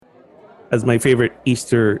as my favorite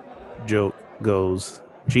Easter joke goes,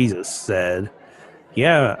 Jesus said,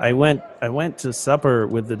 "Yeah, I went to supper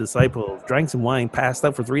with the disciples, drank some wine, passed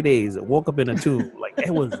out for 3 days, and woke up in a tomb. Like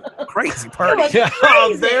it was a crazy party." Yeah,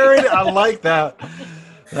 there it is. I like that.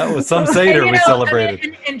 That was some Seder we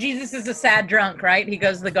celebrated. And Jesus is a sad drunk, right? He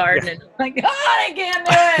goes to the garden and like, God, I can't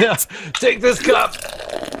do it. Yeah, take this cup.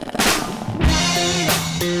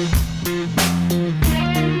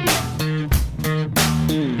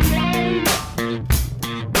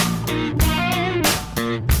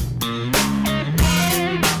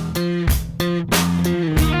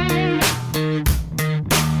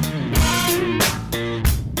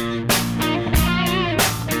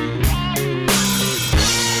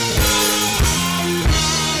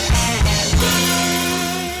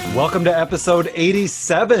 Welcome to episode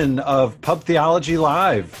 87 of Pub Theology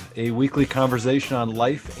Live, a weekly conversation on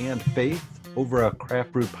life and faith over a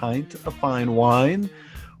craft brew pint of fine wine,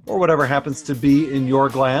 or whatever happens to be in your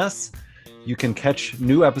glass. You can catch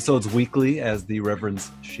new episodes weekly as the Reverends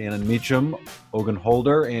Shannon Meacham, Ogun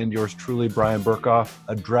Holder, and yours truly, Brian Burkhoff,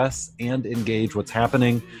 address and engage what's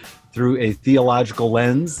happening through a theological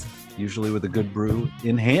lens, usually with a good brew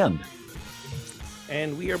in hand.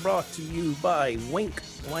 And we are brought to you by Wink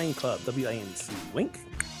Wine Club, W-I-N-C, Wink.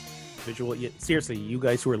 Visual, seriously, you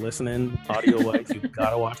guys who are listening, audio-wise, you've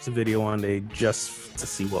got to watch the video one day just to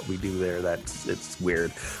see what we do there. It's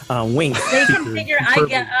weird. Wink. They can figure,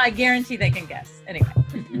 I guarantee they can guess. Anyway.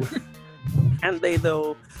 Can they,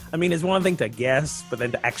 though? I mean, it's one thing to guess, but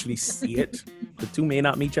then to actually see it, the two may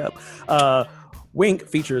not meet up. Wink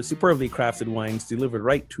features superbly crafted wines delivered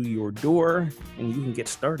right to your door, and you can get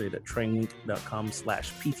started at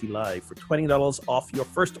tryingwink.com/PTLive for $20 off your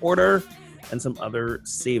first order and some other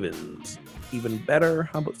savings. Even better,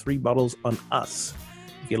 how about 3 bottles on us?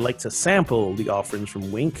 If you'd like to sample the offerings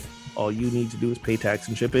from Wink, all you need to do is pay tax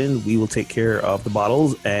and shipping. We will take care of the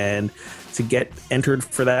bottles, and to get entered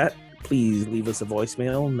for that, please leave us a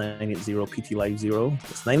voicemail, 980-PTLive-0.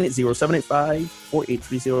 That's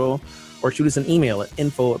 980-785-4830. Or shoot us an email at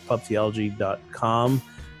info@pubtheology.com.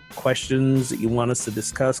 Questions that you want us to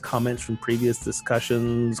discuss, comments from previous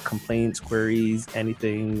discussions, complaints, queries,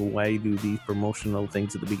 anything. Why do these promotional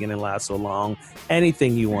things at the beginning last so long?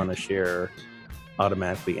 Anything you want to share,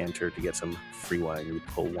 automatically enter to get some free wine. We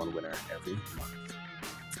pull one winner every month.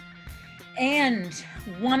 And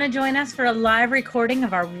want to join us for a live recording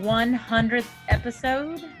of our 100th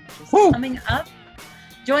episode, which is coming up?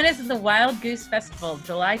 Join us at the Wild Goose Festival,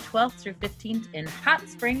 July 12th through 15th in Hot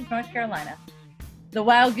Springs, North Carolina. The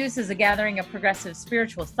Wild Goose is a gathering of progressive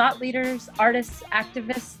spiritual thought leaders, artists,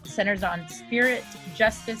 activists, centers on spirit,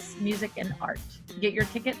 justice, music, and art. Get your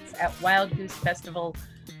tickets at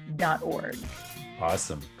wildgoosefestival.org.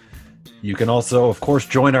 Awesome. You can also, of course,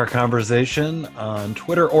 join our conversation on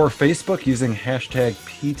Twitter or Facebook using hashtag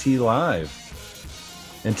PTLive.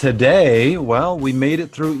 And today, well, we made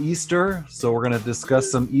it through Easter, so we're going to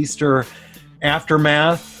discuss some Easter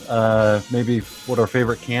aftermath, maybe what our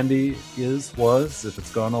favorite candy was, if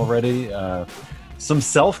it's gone already, some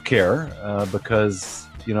self-care, because,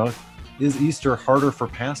 you know, is Easter harder for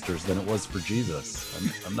pastors than it was for Jesus?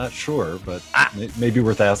 I'm not sure, but maybe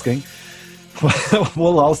worth asking.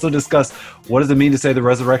 We'll also discuss what does it mean to say the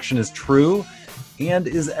resurrection is true, and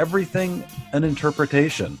is everything an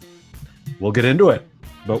interpretation? We'll get into it.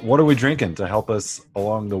 But what are we drinking to help us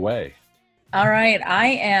along the way? All right. I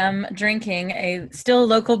am drinking a still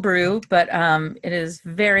local brew, but it is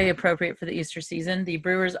very appropriate for the Easter season. The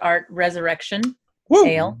Brewer's Art Resurrection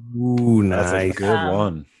Ale. Ooh, nice. That's a good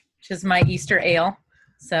one. Which is my Easter ale.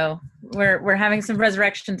 So we're having some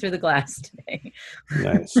resurrection through the glass today.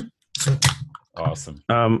 Nice. Awesome.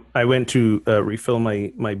 I went to refill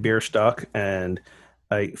my beer stock, and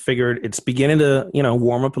I figured it's beginning to,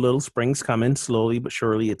 warm up a little. Spring's coming slowly but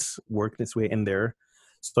surely. It's working its way in there.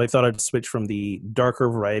 So I thought I'd switch from the darker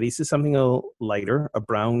varieties to something a little lighter, a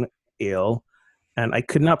brown ale. And I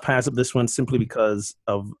could not pass up this one simply because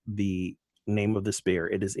of the name of this beer.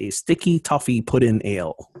 It is a Sticky Toffee Pudding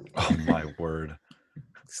Ale. Oh, my word.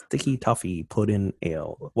 Sticky Toffee Pudding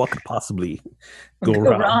Ale. What could possibly go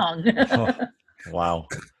wrong? Oh, wow.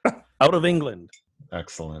 Out of England.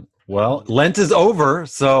 Excellent. Well, Lent is over,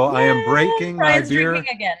 so I am breaking my beer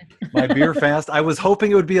fast. I was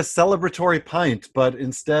hoping it would be a celebratory pint, but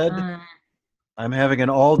instead I'm having an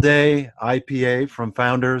all-day IPA from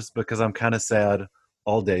Founders because I'm kind of sad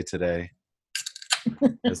all day today.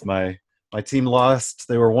 As my team lost.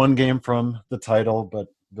 They were one game from the title, but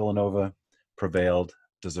Villanova prevailed,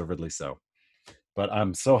 deservedly so. But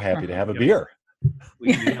I'm so happy to have a beer.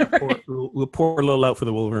 We'll pour a little out for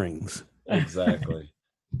the Wolverines. Exactly.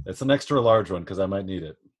 It's an extra large one because I might need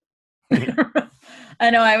it. I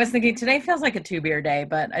know. I was thinking today feels like a 2-beer day,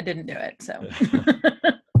 but I didn't do it. So,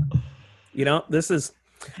 You know, this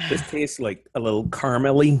tastes like a little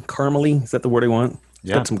caramely. Is that the word I want? It's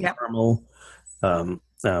Yeah. got some caramel.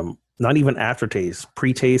 Not even aftertaste,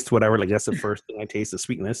 pre-taste, whatever. Like that's the first thing I taste, the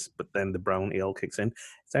sweetness, but then the brown ale kicks in.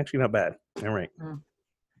 It's actually not bad. All right.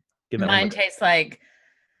 Give that one mine a- tastes like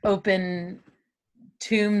open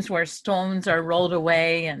tombs where stones are rolled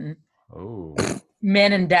away and Oh,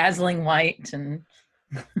 men in dazzling white. And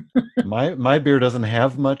my beer doesn't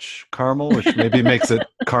have much caramel, which maybe makes it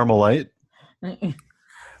caramel light.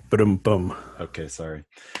 Boom. Okay, sorry.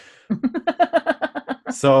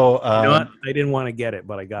 So You know what? I didn't want to get it,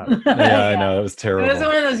 but I got it. yeah, I know it was It terrible. was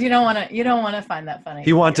one of those you don't want to find that funny.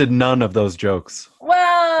 He wanted none of those jokes.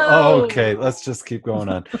 Whoa. Okay, let's just keep going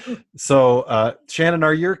on. So, Shannon,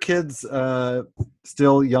 are your kids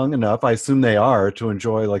still young enough? I assume they are to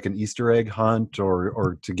enjoy like an Easter egg hunt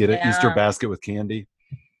or to get an Easter basket with candy.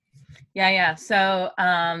 Yeah. So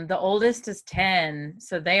the oldest is 10,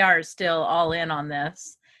 so they are still all in on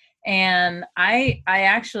this. And I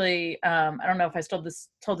actually I don't know if I told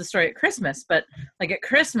the story at Christmas, but like at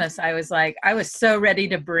Christmas I was so ready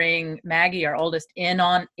to bring Maggie, our oldest, in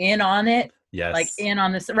on it. Yes. Like in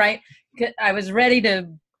on this, right? I was ready to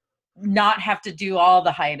not have to do all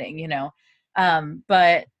the hiding, you know.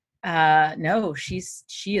 But no, she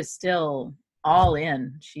is still all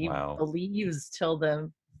in. She believes till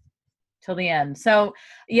the end. So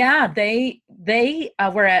yeah, they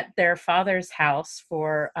were at their father's house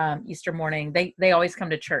for Easter morning. They always come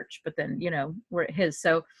to church, but then, you know, we're at his.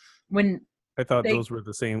 So when I thought those were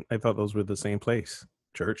the same place.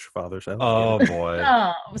 Church, father's house. Oh boy.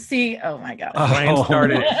 Oh my God. Brian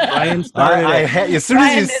started it. Brian I it. had, as soon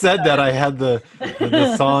as you said that, I had the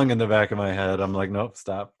song in the back of my head. I'm like, nope,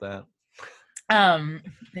 stop that.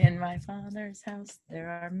 In my father's house there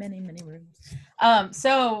are many, many rooms.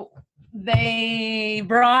 So they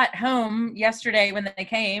brought home yesterday when they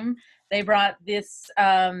came, they brought this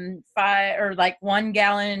 1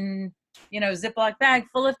 gallon, you know, Ziploc bag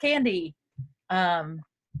full of candy.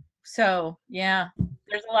 So yeah,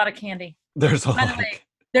 there's a lot of candy. There's a By the lot. way,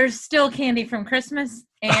 there's still candy from Christmas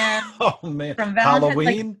and Oh man, from Valentine's.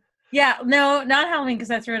 Halloween. Like, yeah, no, not Halloween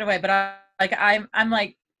because I threw it away. But I'm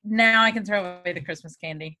like, now I can throw away the Christmas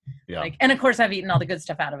candy. Yeah. Like, and of course I've eaten all the good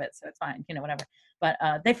stuff out of it, so it's fine, you know, whatever. But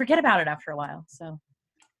they forget about it after a while. So,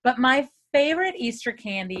 but my favorite Easter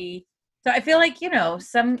candy. So I feel like, you know,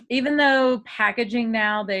 even though packaging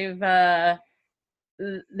now they've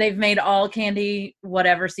made all candy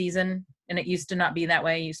whatever season, and it used to not be that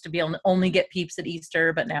way. You used to be able to only get Peeps at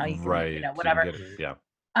Easter, but now you can, you know, whatever.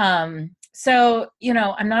 So, you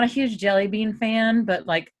know, I'm not a huge jelly bean fan, but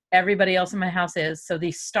like everybody else in my house is. So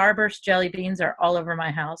these Starburst jelly beans are all over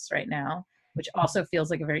my house right now, which also feels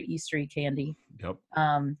like a very Eastery candy. Yep.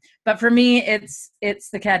 But for me, it's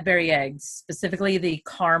the Cadbury eggs, specifically the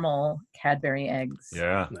caramel Cadbury eggs.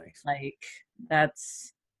 Yeah. Nice. Like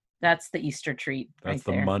that's the Easter treat. That's right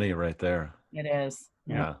the there. money right there. It is.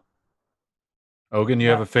 Yeah. Ogun, you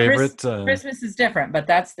have a favorite? Christmas is different, but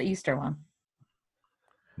that's the Easter one.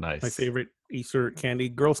 Nice. My favorite Easter candy,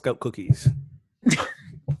 Girl Scout cookies.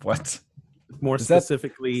 What? More Does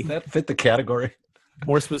specifically, that fit the category?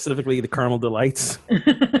 More specifically, the caramel delights.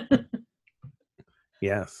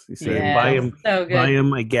 Yes, you say Yeah, buy them, so good. buy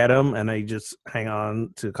them. I get them, and I just hang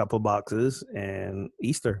on to a couple boxes. And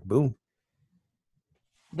Easter, boom,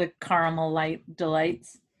 The caramel light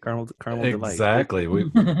delights. caramel delight. Exactly.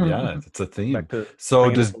 Yeah, it's a theme. Back to So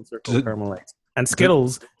bringing it does full circle, caramel lights. And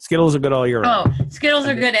Skittles are good all year Oh, round. Skittles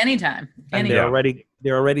are good anytime. And they're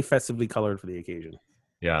already festively colored for the occasion.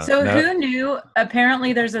 yeah. So who knew?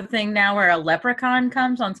 Apparently, there's a thing now where a leprechaun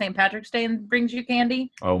comes on St. Patrick's Day and brings you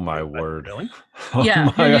candy. Oh my word! Really? Oh Yeah,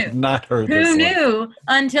 my, who knew? I've not heard this. Who one. knew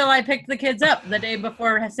until I picked the kids up the day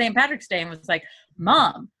before St. Patrick's Day and was like,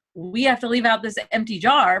 "Mom, we have to leave out this empty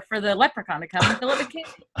jar for the leprechaun to come and fill it with candy."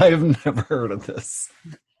 I have never heard of this.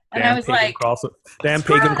 And I was like, damn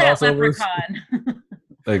 "Screw pagan that crossovers. leprechaun."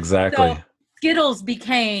 Exactly. So Skittles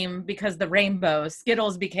became, because the rainbow,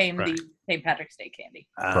 Skittles became Right. the St. Patrick's Day candy.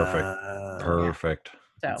 Perfect.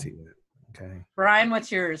 So, Okay. Brian,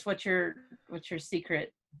 what's yours? What's your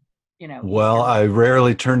secret? You know. Well, Easter? I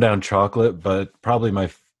rarely turn down chocolate, but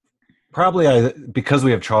because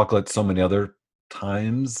we have chocolate so many other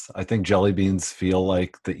times, I think jelly beans feel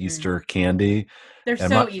like the Easter candy. They're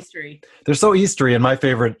and so Eastery. They're so Eastery, and my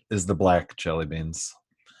favorite is the black jelly beans.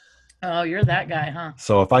 Oh, you're that guy, huh?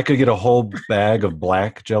 So if I could get a whole bag of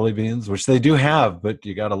black jelly beans, which they do have, but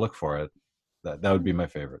you got to look for it, that would be my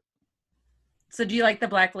favorite. So do you like the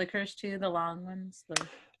black licorice too, the long ones?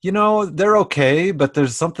 You know, they're okay, but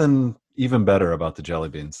there's something even better about the jelly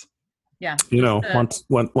beans. Yeah. You know,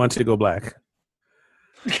 once you go black.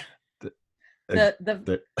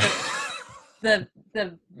 The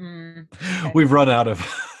We've run out of.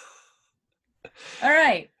 All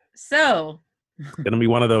right. So It's gonna be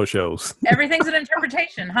one of those shows. everything's an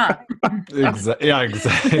interpretation, huh?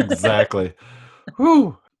 Exactly.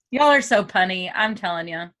 Whew. Y'all are so punny. I'm telling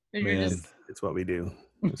you. Man. It's what we do.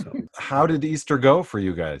 How did Easter go for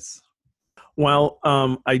you guys? Well,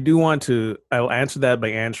 I'll answer that by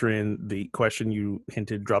answering the question you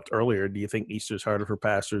dropped earlier. Do you think Easter is harder for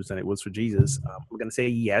pastors than it was for Jesus? I'm going to say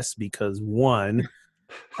yes, because one,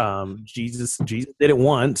 Jesus did it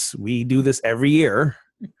once. We do this every year.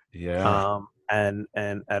 Yeah. And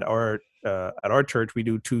at our church, we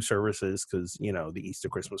do 2 services because, the Easter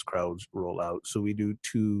Christmas crowds roll out. So we do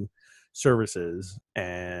 2 services.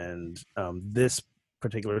 And this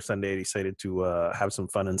particular Sunday, I decided to have some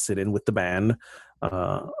fun and sit in with the band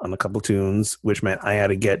on a couple tunes, which meant I had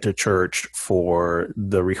to get to church for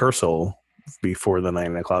the rehearsal before the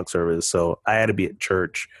 9 o'clock service. So I had to be at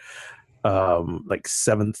church like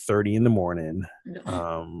 7:30 in the morning,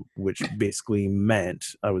 which basically meant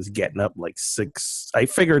I was getting up like 6. I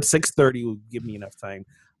figured 6:30 would give me enough time.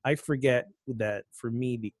 I forget that for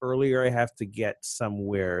me, the earlier I have to get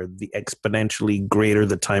somewhere, the exponentially greater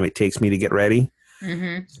the time it takes me to get ready.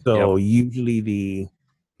 Mm-hmm. So usually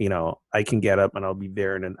I can get up and I'll be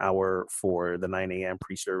there in an hour for the 9 a.m.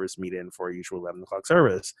 pre-service meeting for a usual 11 o'clock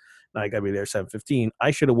service. Now I got to be there 7:15.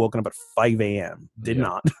 I should have woken up at 5 a.m. Did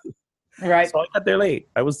not. Right. So I got there late.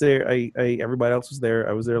 I was there. Everybody else was there.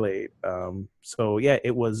 I was there late. So yeah,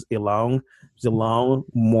 it was a long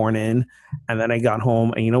morning. And then I got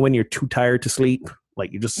home, and when you're too tired to sleep,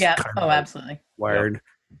 like you just absolutely wired. Yep.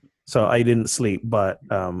 So I didn't sleep, but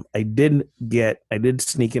I did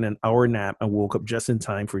sneak in an hour nap and woke up just in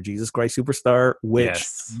time for Jesus Christ Superstar, which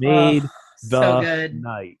made the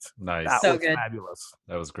night. Nice. That so was good. Fabulous.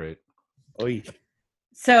 That was great. Oy.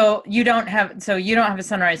 So you don't have a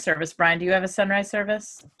sunrise service, Brian. Do you have a sunrise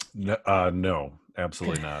service? No,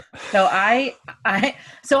 absolutely not. So I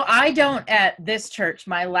don't at this church.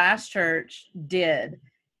 My last church did,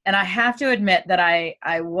 and I have to admit that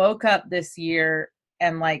I woke up this year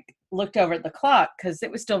and like looked over at the clock because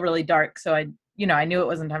it was still really dark. So I knew it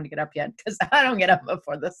wasn't time to get up yet because I don't get up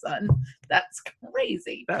before the sun. That's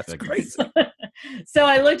crazy. That's crazy. So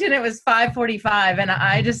I looked and it was 5:45, and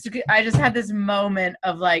I just had this moment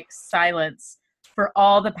of like silence for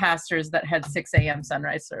all the pastors that had 6 a.m.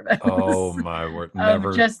 sunrise service. Oh my word!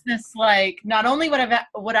 Never. Just this, like, not only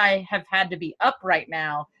would I have had to be up right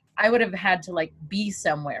now, I would have had to like be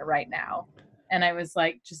somewhere right now, and I was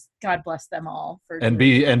like, just God bless them all for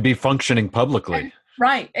be functioning publicly.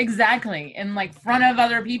 Right, exactly, in like front of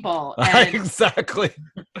other people. And, exactly.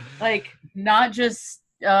 Like not just.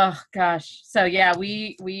 Oh gosh. So yeah,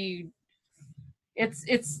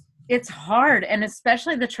 it's hard. And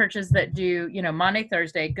especially the churches that do, Monday,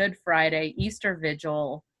 Thursday, Good Friday, Easter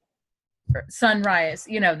Vigil, sunrise,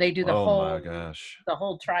 they do the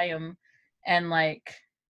whole triumph. And like,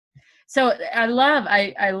 so I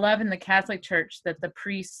love in the Catholic Church that the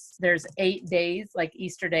priests, there's 8 days, like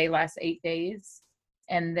Easter Day lasts 8 days,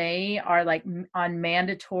 and they are like on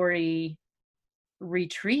mandatory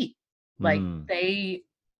retreat. Like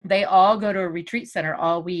they all go to a retreat center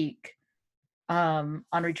all week on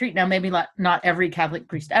retreat. Now, maybe not every Catholic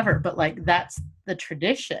priest ever, but like that's the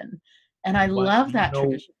tradition. And I love that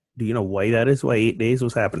tradition. Do you know why that is? Why 8 days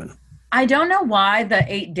was happening? I don't know why the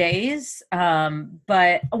 8 days,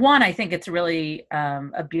 but one, I think it's really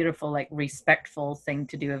a beautiful, like respectful thing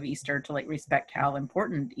to do of Easter, to like respect how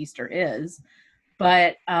important Easter is.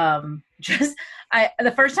 But the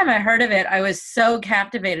first time I heard of it, I was so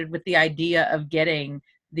captivated with the idea of getting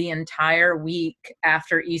the entire week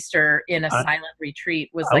after Easter in a silent retreat.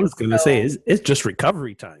 I was going to say, it's just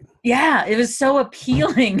recovery time. Yeah, it was so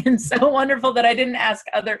appealing and so wonderful that I didn't ask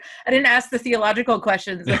the theological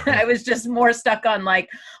questions. I was just more stuck on like,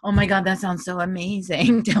 oh my God, that sounds so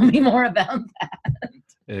amazing. Tell me more about that.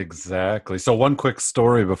 Exactly. So one quick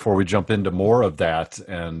story before we jump into more of that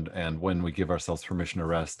and when we give ourselves permission to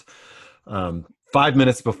rest. 5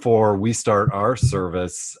 minutes before we start our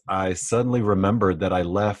service, I suddenly remembered that I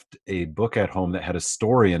left a book at home that had a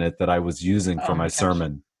story in it that I was using for my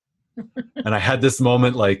sermon. And I had this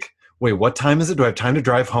moment like, wait, what time is it? Do I have time to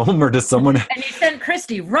drive home, or does someone... And you sent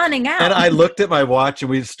Christy running out. And I looked at my watch,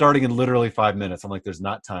 and we were starting in literally 5 minutes. I'm like, there's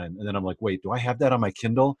not time. And then I'm like, wait, do I have that on my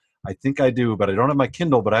Kindle? I think I do, but I don't have my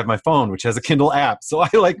Kindle, but I have my phone, which has a Kindle app. So I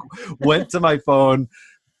like went to my phone,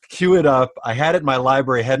 queue it up. I had it in my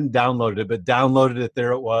library, hadn't downloaded it, but downloaded it.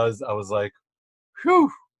 There it was. I was like,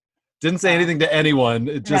 whew. Didn't say anything to anyone.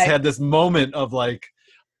 It just Right. had this moment of like,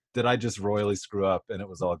 did I just royally screw up? And it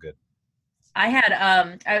was all good.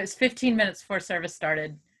 I was 15 minutes before service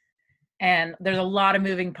started, and there's a lot of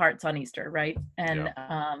moving parts on Easter, right? And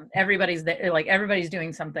everybody's there, like everybody's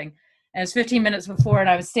doing something. And it was 15 minutes before, and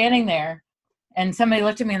I was standing there, and somebody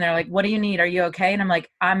looked at me and they're like, "What do you need? Are you okay?" And I'm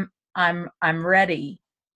like, I'm ready,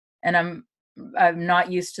 and I'm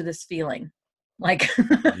not used to this feeling. Like,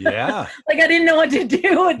 Yeah. like I didn't know what to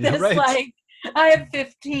do with this. Right. Like, I have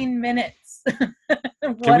 15 minutes.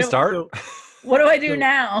 Can we start? What do I do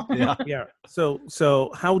now? Yeah. Yeah.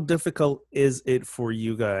 So how difficult is it for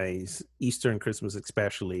you guys, Easter and Christmas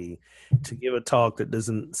especially, to give a talk that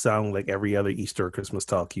doesn't sound like every other Easter or Christmas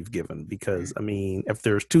talk you've given? Because I mean, if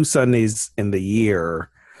there's 2 Sundays in the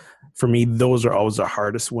year, for me, those are always the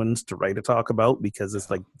hardest ones to write a talk about because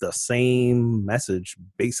it's like the same message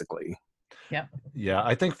basically. Yeah,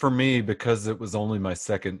 I think for me, because it was only my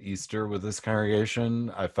second Easter with this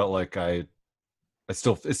congregation, I felt like it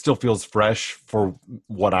still feels fresh for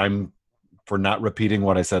not repeating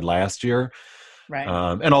what I said last year. Right.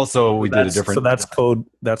 And also we did a different. So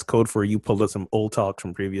that's code for you pulled up some old talks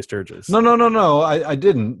from previous churches. No. I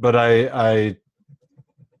didn't, but I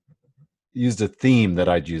used a theme that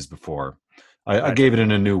I'd used before. I gave it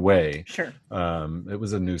in a new way. Sure. It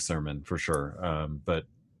was a new sermon for sure. But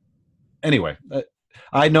anyway,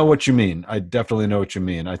 I know what you mean. I definitely know what you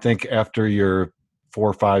mean. I think after your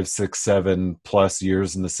 4, 5, 6, 7 plus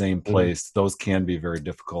years in the same place, those can be very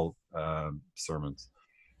difficult sermons.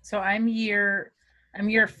 So I'm year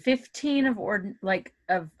 15 of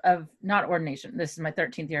not ordination. This is my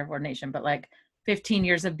 13th year of ordination, but like 15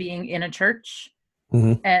 years of being in a church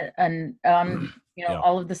and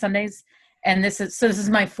all of the Sundays. And this is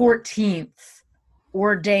my 14th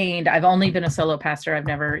ordained. I've only been a solo pastor. I've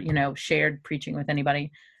never, shared preaching with anybody.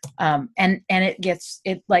 And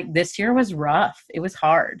it like this year was rough. It was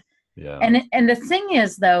hard. Yeah. And the thing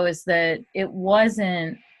is though, is that it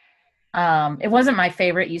wasn't my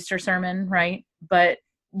favorite Easter sermon, right? But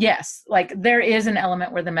yes, like there is an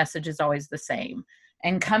element where the message is always the same,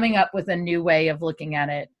 and coming up with a new way of looking at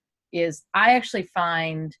it I actually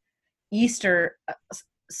find Easter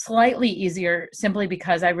slightly easier simply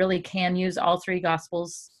because I really can use all 3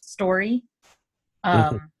 Gospels story.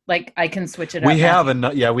 Like I can switch it up. We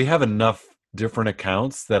have enough different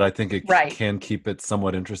accounts that I think it can keep it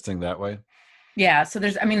somewhat interesting that way. Yeah. So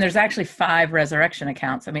there's actually 5 resurrection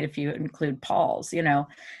accounts. I mean, if you include Paul's,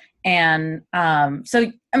 and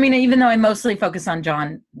so, I mean, even though I mostly focus on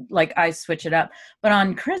John, like I switch it up, but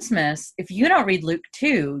on Christmas, if you don't read Luke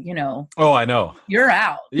 2, Oh, I know. You're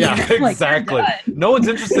out. Yeah, Like, exactly. No one's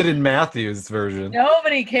interested in Matthew's version.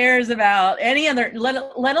 Nobody cares about any other,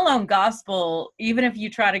 let alone gospel. Even if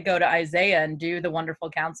you try to go to Isaiah and do the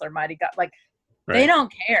wonderful counselor, mighty God, like they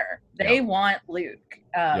don't care. They want Luke.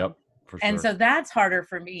 Yep. For sure. And so that's harder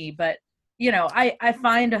for me, but I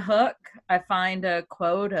find a hook, I find a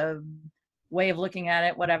quote, a way of looking at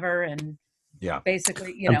it, whatever. And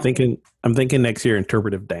basically, I'm thinking next year,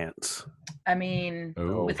 interpretive dance. I mean,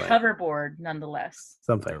 with right. hoverboard, nonetheless.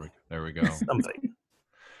 Something. There we go. Something.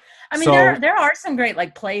 I mean, there are some great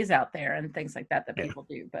like plays out there and things like that people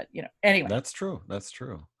do, but anyway. That's true.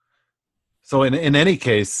 So in any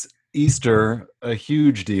case, Easter, a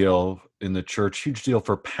huge deal in the church, huge deal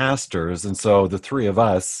for pastors. And so the 3 of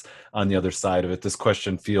us on the other side of it, this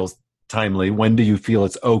question feels timely. When do you feel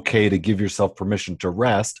it's okay to give yourself permission to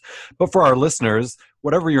rest? But for our listeners,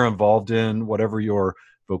 whatever you're involved in, whatever your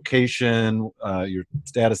vocation, your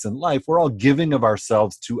status in life, we're all giving of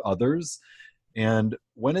ourselves to others. And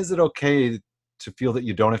when is it okay to feel that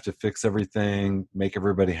you don't have to fix everything, make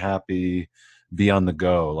everybody happy, be on the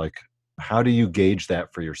go? Like, how do you gauge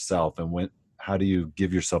that for yourself? And how do you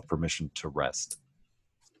give yourself permission to rest?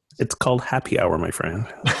 It's called happy hour, my friend.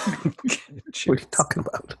 What are you talking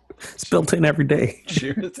about? It's built in every day.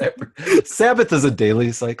 Cheers. Sabbath is a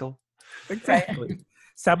daily cycle. Exactly.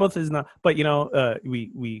 Sabbath is not, but you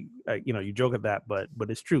joke at that, but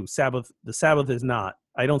it's true. The Sabbath is not.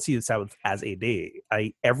 I don't see the Sabbath as a day.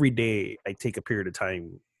 Every day I take a period of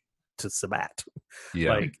time to Sabbat.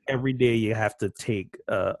 Yeah. Like every day you have to take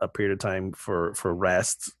a period of time for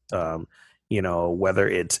rest. Whether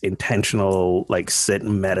it's intentional, like sit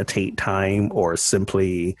and meditate time, or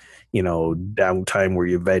simply, downtime where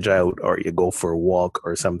you veg out or you go for a walk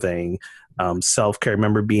or something. Self-care. I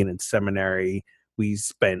remember being in seminary, we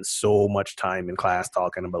spent so much time in class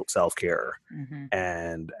talking about self-care. Mm-hmm.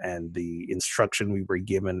 And the instruction we were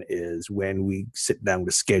given is when we sit down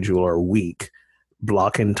to schedule our week,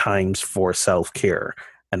 block in times for self-care.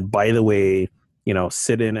 And by the way,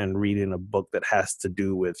 sitting and reading a book that has to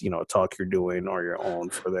do with, a talk you're doing or your own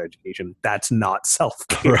further education. That's not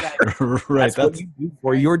self-care. Right. That's what you do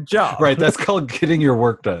for your job. Right. That's called getting your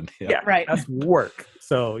work done. Yeah. Right. That's work.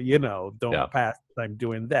 So, don't Yeah. pass time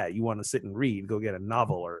doing that. You want to sit and read, go get a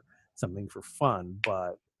novel or something for fun.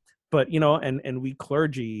 But and we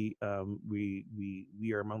clergy,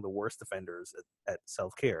 we are among the worst offenders at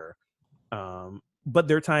self-care. But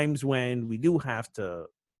there are times when we do have to,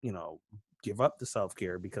 give up the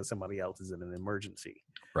self-care because somebody else is in an emergency.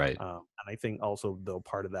 Right. And I think also, though,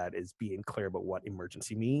 part of that is being clear about what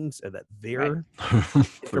emergency means, and that their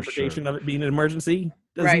interpretation of it being an emergency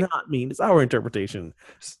does not mean it's our interpretation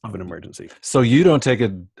of an emergency. So you don't take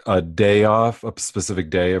a day off, a specific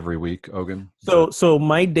day every week, Ogun? So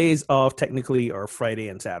my days off technically are Friday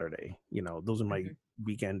and Saturday. Those are my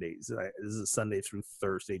weekend days. This is a Sunday through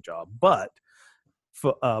Thursday job, but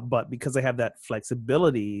because I have that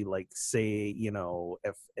flexibility, like say,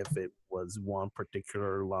 if it was one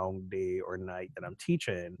particular long day or night that I'm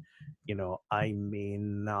teaching, I may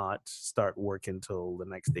not start work until the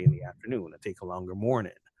next day in the afternoon. I take a longer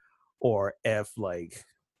morning. Or if like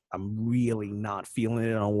I'm really not feeling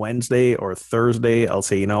it on Wednesday or Thursday, I'll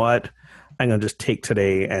say, you know what, I'm gonna just take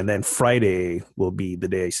today, and then Friday will be the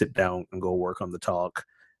day I sit down and go work on the talk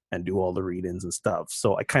and do all the readings and stuff.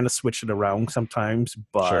 So I kind of switch it around sometimes,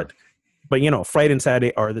 but Friday and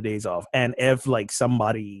Saturday are the days off. And if like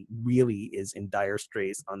somebody really is in dire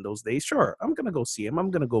straits on those days, sure, I'm gonna go see him.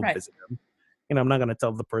 I'm gonna go visit him. I'm not gonna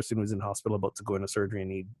tell the person who's in hospital about to go into surgery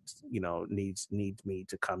and needs me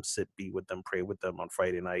to come be with them, pray with them on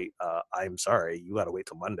Friday night. I'm sorry, you gotta wait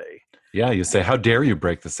till Monday. Yeah, you say, how dare you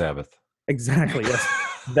break the Sabbath? Exactly.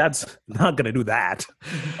 That's not going to do that.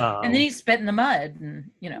 And then you spit in the mud,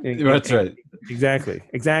 and That's right.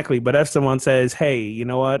 Exactly. But if someone says, "Hey, you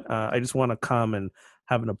know what? I just want to come and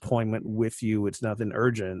have an appointment with you. It's nothing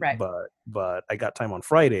urgent, but I got time on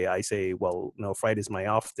Friday." I say, "Well, no, Friday's my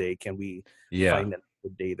off day. Can we find a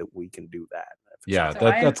day that we can do that?" Yeah,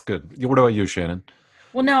 that's good. What about you, Shannon?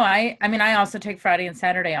 Well, no, I mean, I also take Friday and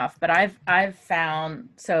Saturday off, but I've found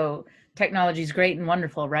technology is great and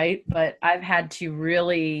wonderful, right? But I've had to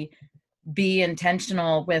really be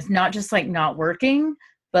intentional with not just like not working,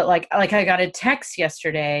 but like I got a text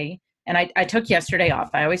yesterday, and I took yesterday off.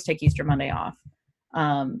 I always take Easter Monday off.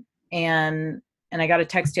 And I got a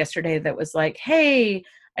text yesterday that was like, "Hey,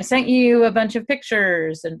 I sent you a bunch of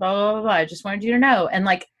pictures and blah, blah, blah, blah. I just wanted you to know." And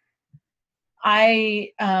like,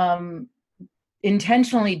 I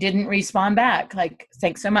intentionally didn't respond back like,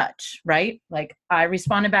 "Thanks so much," right? Like I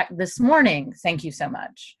responded back this morning, "Thank you so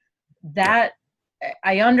much." That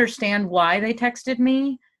I understand why they texted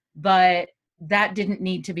me, but that didn't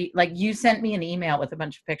need to be like, you sent me an email with a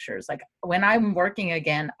bunch of pictures. Like when I'm working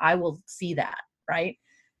again, I will see that, right?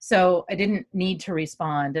 So I didn't need to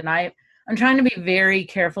respond. And I'm trying to be very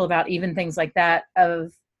careful about even things like that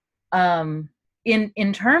of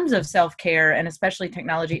in terms of self-care, and especially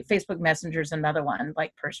technology. Facebook Messenger is another one,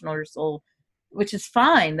 like Personal Soul, which is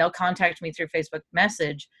fine. They'll contact me through Facebook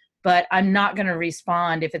message, but I'm not going to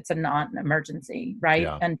respond if it's a non-emergency, right?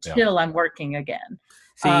 Until I'm working again.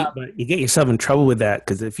 See, but you get yourself in trouble with that,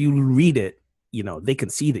 because if you read it, they can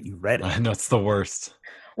see that you read it. I know, it's the worst.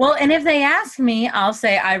 Well, and if they ask me, I'll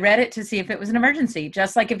say I read it to see if it was an emergency.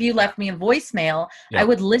 Just like if you left me a voicemail, I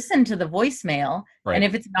would listen to the voicemail. Right. And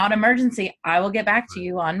if it's not emergency, I will get back to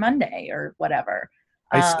you on Monday or whatever.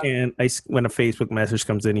 I scan when a Facebook message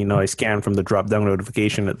comes in, I scan from the drop down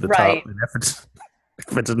notification at the top. And if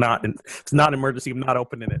it's not emergency, I'm not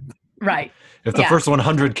opening it. Right. If the first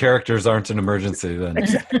 100 characters aren't an emergency, then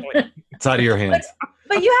it's out of your hands.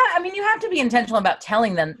 But you have to be intentional about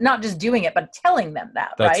telling them, not just doing it, but telling them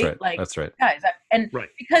that, that's right? Like, that's right. Guys,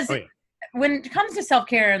 because when it comes to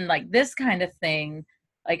self-care and like this kind of thing,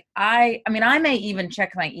 like I may even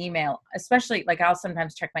check my email, especially like I'll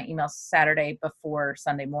sometimes check my email Saturday before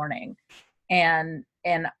Sunday morning,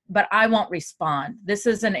 but I won't respond. This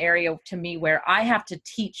is an area to me where I have to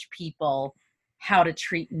teach people how to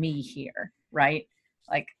treat me here, right?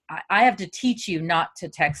 Like I have to teach you not to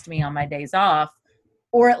text me on my days off,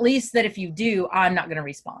 or at least that if you do, I'm not going to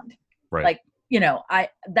respond. Right. Like,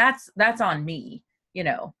 that's on me,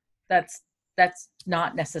 that's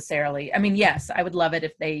not necessarily, yes, I would love it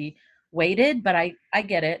if they waited, but I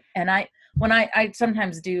get it. And when I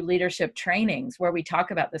sometimes do leadership trainings where we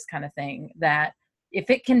talk about this kind of thing, that if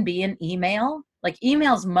it can be an email, like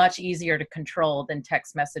email's much easier to control than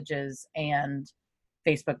text messages and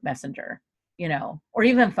Facebook Messenger, or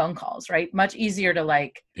even phone calls, right? Much easier to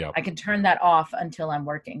I can turn that off until I'm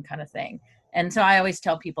working kind of thing. And so I always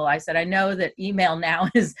tell people, I said, I know that email now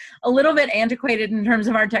is a little bit antiquated in terms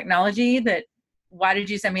of our technology, that why did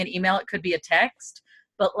you send me an email? It could be a text,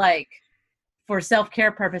 but like for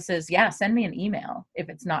self-care purposes, yeah, send me an email if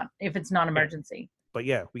it's not emergency. But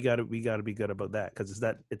yeah, we gotta be good about that, because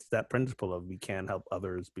it's that principle of we can help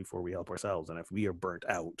others before we help ourselves, and if we are burnt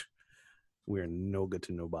out, we're no good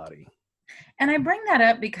to nobody. And I bring that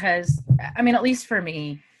up because, I mean, at least for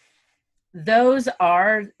me, those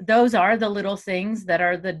are the little things that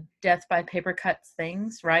are the death by paper cuts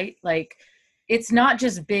things, right? Like, it's not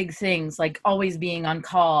just big things like always being on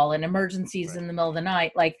call and emergencies in the middle of the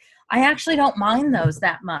night. Like, I actually don't mind those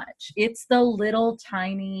that much. It's the little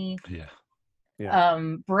tiny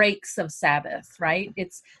breaks of Sabbath, right?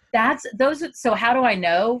 So how do I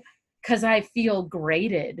know? Because I feel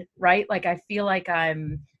graded, right? Like, I feel like I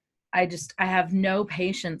have no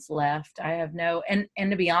patience left. I have no, and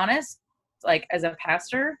to be honest, like, as a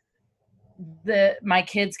pastor, my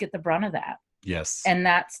kids get the brunt of that. Yes. And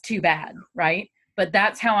that's too bad, right? But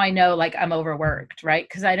that's how I know, like, I'm overworked, right?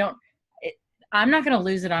 Because I'm not going to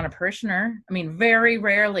lose it on a parishioner. I mean, very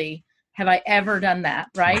rarely have I ever done that,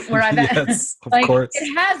 right? Where I've yes, of like, course.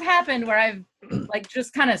 it has happened where I've like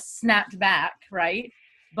just kind of snapped back, right?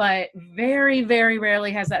 But very, very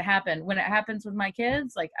rarely has that happened. When it happens with my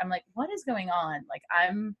kids, like, I'm like, what is going on? Like,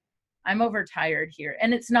 I'm overtired here.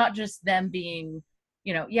 And it's not just them being,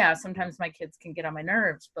 yeah, sometimes my kids can get on my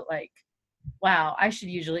nerves, but like, wow, I should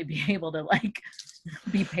usually be able to like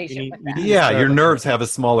be patient with that. Yeah, your nerves have a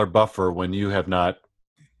smaller buffer when you have not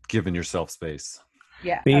given yourself space.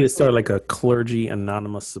 Yeah. We need to start like a clergy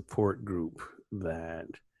anonymous support group that,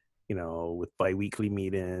 with bi-weekly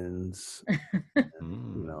meetings,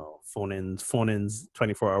 phone-ins,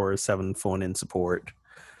 24 hours, 7 phone-in support.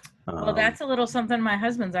 Well, that's a little something my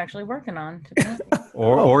husband's actually working on.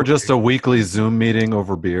 Or just a weekly Zoom meeting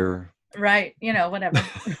over beer. Right. Whatever.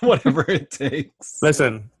 Whatever it takes.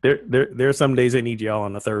 Listen, there are some days I need y'all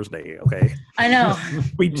on a Thursday, okay? I know.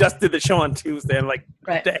 We just did the show on Tuesday. I'm like,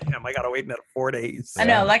 right. Damn, I got to wait another 4 days. I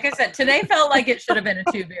know. Like I said, today felt like it should have been a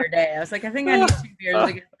 2-beer day. I was like, I think I need 2 beers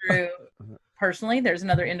to get through. Personally, there's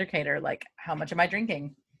another indicator, like, how much am I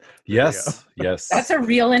drinking? Yes. Yes. That's a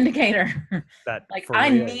real indicator. Like, I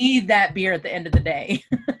need that beer at the end of the day.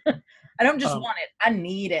 I don't just want it. I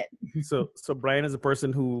need it. So Brian is a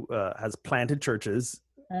person who has planted churches,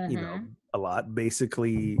 a lot.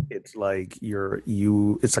 Basically, it's like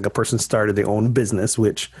it's like a person started their own business,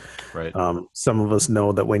 which right. Some of us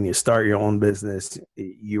know that when you start your own business,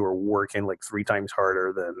 you are working like 3 times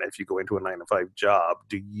harder than if you go into a 9-to-5 job.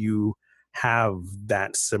 Do you have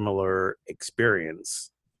that similar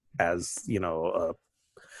experience as, a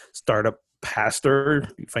startup pastor?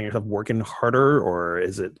 You find yourself working harder, or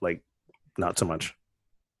is it like not so much?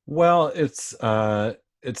 Well, it's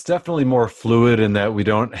definitely more fluid in that we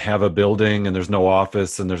don't have a building and there's no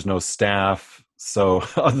office and there's no staff. So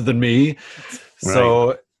other than me, right.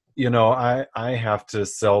 So, I have to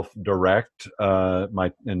self-direct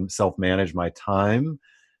and self-manage my time.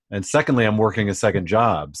 And secondly, I'm working a second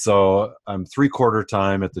job. So I'm 3/4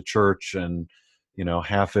 time at the church and,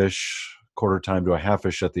 half-ish, quarter time to a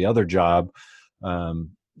half-ish at the other job.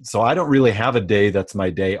 So I don't really have a day that's my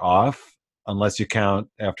day off, unless you count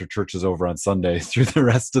after church is over on Sunday through the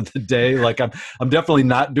rest of the day. Like, I'm definitely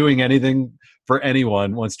not doing anything for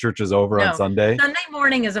anyone once church is over on Sunday. Sunday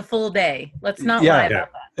morning is a full day. Let's not lie about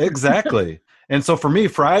that. Exactly. And so for me,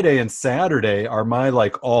 Friday and Saturday are my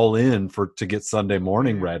like all in to get Sunday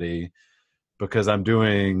morning ready, because I'm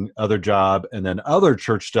doing other job and then other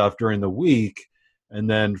church stuff during the week. And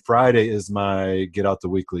then Friday is my get out the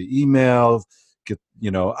weekly email.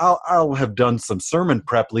 I'll have done some sermon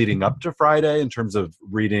prep leading up to Friday in terms of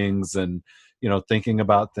readings and, thinking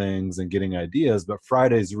about things and getting ideas. But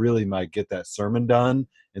Friday's really my get that sermon done.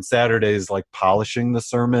 And Saturday's like polishing the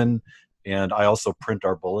sermon. And I also print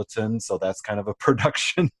our bulletin. So that's kind of a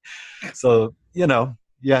production. So, you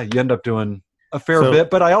end up doing a fair bit.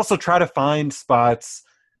 But I also try to find spots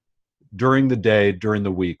during the day, during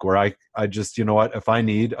the week, where I just, if I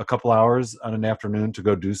need a couple hours on an afternoon to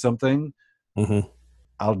go do something,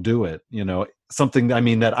 I'll do it. Something,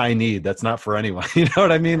 that I need, that's not for anyone. You know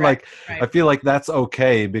what I mean? Right, like, I feel like that's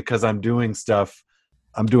okay because I'm doing stuff.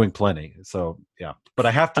 I'm doing plenty. So yeah, but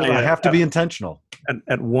I have to be intentional.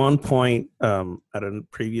 At one point, at a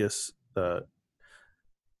previous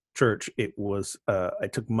church, it was I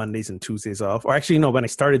took Mondays and Tuesdays off. Or actually, no, when I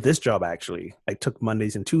started this job, I took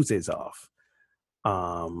Mondays and Tuesdays off.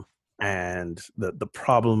 And the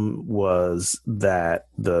problem was that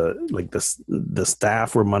the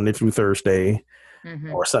staff were Monday through Thursday,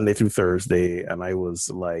 or Sunday through Thursday, and I was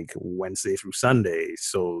like Wednesday through Sunday.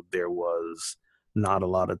 So there was not a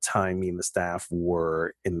lot of time me and the staff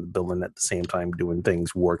were in the building at the same time doing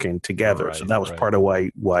things, working together. So that was part of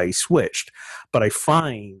why I switched. But I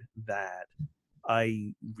find that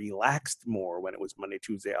I relaxed more when it was Monday,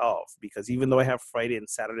 Tuesday off, because even though I have Friday and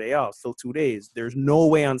Saturday off, still 2 days, there's no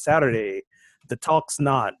way on Saturday the talk's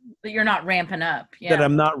not. But you're not ramping up. Yeah. That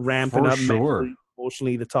I'm not ramping up sure.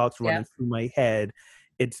 Emotionally, the talk's running through my head.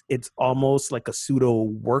 It's almost like a pseudo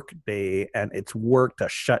work day, and it's work to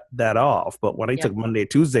shut that off. But when I took Monday,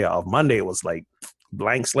 Tuesday off, Monday was like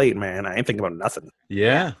blank slate, man. I ain't thinking about nothing.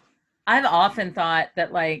 Yeah. I've often thought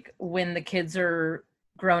that, like, when the kids are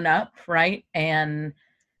grown up, right, and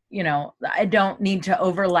I don't need to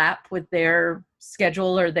overlap with their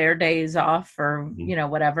schedule or their days off or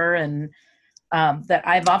whatever, and that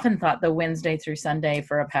I've often thought the Wednesday through Sunday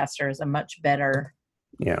for a pastor is a much better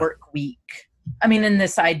work week. I mean, in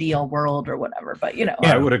this ideal world or whatever, but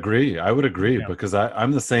I would agree because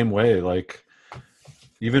I'm the same way. Like,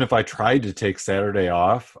 even if I tried to take Saturday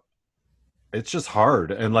off, it's just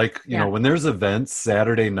hard. And like, you know, when there's events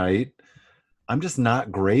Saturday night, I'm just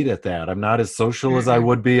not great at that. I'm not as social as I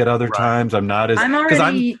would be at other times. I'm not as,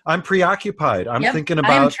 because I'm preoccupied. I'm thinking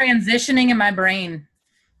about, I'm transitioning in my brain.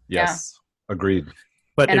 Yes. Agreed.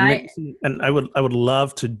 But I would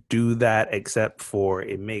love to do that, except for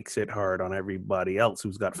it makes it hard on everybody else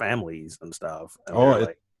who's got families and stuff. And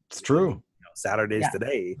it's true. Saturday's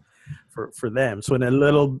today for them. So in a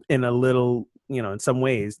little, in some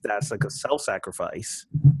ways, that's like a self-sacrifice.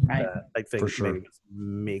 Right. I think maybe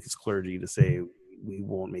makes clergy to say we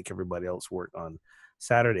won't make everybody else work on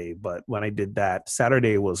Saturday. But when I did that,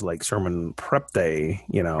 Saturday was like sermon prep day.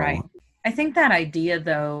 Right. I think that idea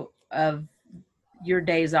though of your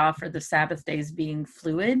days off or the Sabbath days being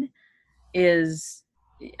fluid is,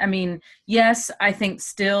 I mean, yes, I think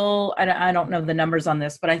still, I don't know the numbers on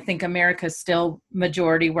this, but I think America still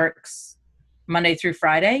majority works Monday through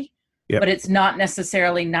Friday, but it's not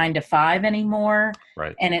necessarily 9 to 5 anymore.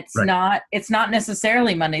 Right. And it's not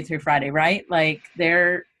necessarily Monday through Friday, right? Like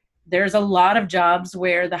there's a lot of jobs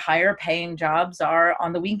where the higher paying jobs are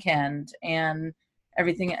on the weekend and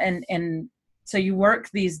everything. And so you work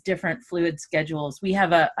these different fluid schedules. We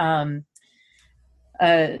have a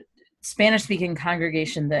Spanish-speaking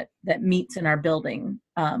congregation that meets in our building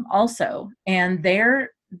also, and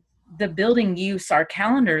the building use our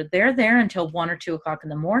calendar. They're there until 1 or 2 o'clock in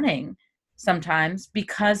the morning sometimes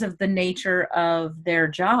because of the nature of their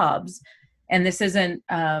jobs. And this isn't.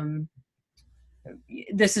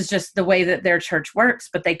 This is just the way that their church works,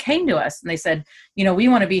 but they came to us and they said, we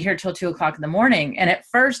want to be here till 2 o'clock in the morning. And at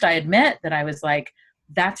first I admit that I was like,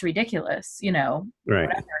 that's ridiculous,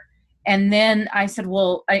 whatever. And then I said,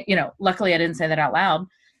 well, luckily I didn't say that out loud.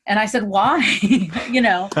 And I said, why?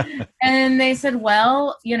 And they said,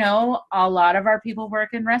 well, a lot of our people work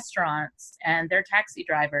in restaurants and they're taxi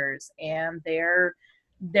drivers and they're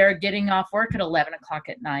getting off work at 11 o'clock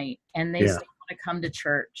at night and they still want to come to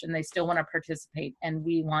church and they still want to participate, and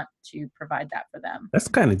we want to provide that for them. That's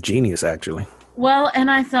kind of genius, actually. Well, and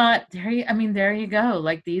I thought, there you go.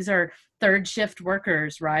 Like, these are third shift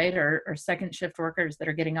workers, right? Or second shift workers that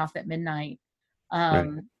are getting off at midnight.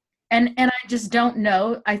 And I just don't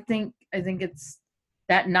know. I think it's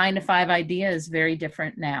that 9 to 5 idea is very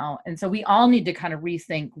different now. And so we all need to kind of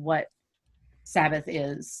rethink what Sabbath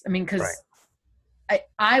is. I mean, because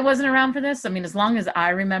I wasn't around for this. I mean, as long as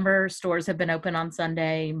I remember, stores have been open on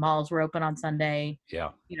Sunday, malls were open on Sunday.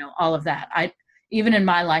 Yeah. All of that. Even in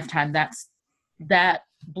my lifetime, that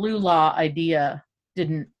blue law idea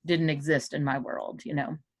didn't exist in my world,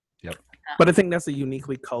 Yep. But I think that's a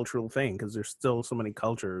uniquely cultural thing, because there's still so many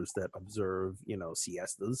cultures that observe,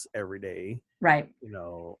 siestas every day. Right.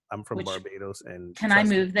 I'm from Barbados, and can I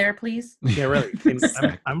move there, please? Yeah, really.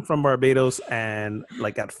 I'm from Barbados, and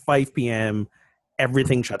like at 5 p.m.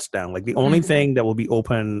 everything shuts down. Like the only thing that will be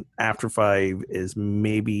open after 5 is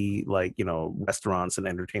maybe like, restaurants and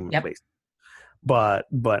entertainment places. But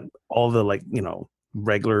all the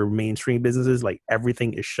regular mainstream businesses, like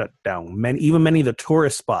everything is shut down. Many of the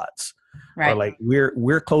tourist spots are like,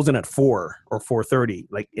 we're closing at 4 or 4:30.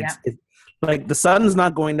 Like it's like the sun's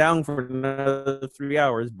not going down for another 3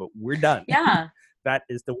 hours, but we're done. Yeah. That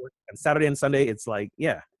is the work. And Saturday and Sunday, it's like,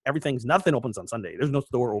 nothing opens on Sunday. There's no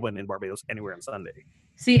store open in Barbados anywhere on Sunday.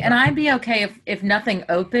 See, and I'd be okay if nothing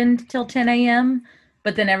opened till 10 a.m.,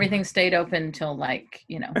 but then everything stayed open till 10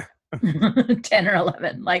 or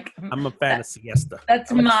 11. Like, I'm a fan of siesta.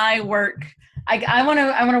 That's my work. I want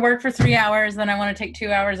to work for 3 hours, then I want to take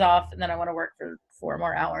 2 hours off, and then I want to work for 4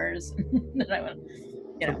 more hours. Then I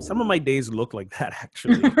want, Some of my days look like that,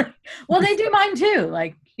 actually. Well, they do mine too.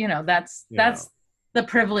 Like, that's the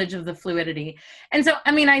privilege of the fluidity. And so,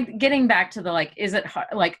 I mean, getting back to the, like, is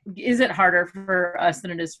it harder for us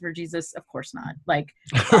than it is for Jesus? Of course not. Like,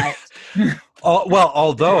 but well,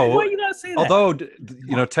 although, Why you gotta say that? although,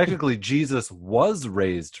 technically Jesus was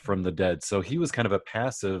raised from the dead, so he was kind of a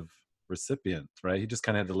passive recipient, right? He just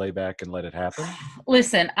kind of had to lay back and let it happen.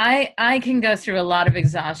 Listen, I can go through a lot of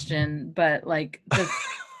exhaustion, but like the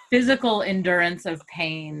physical endurance of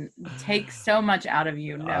pain takes so much out of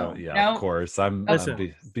you. No, of course. I'm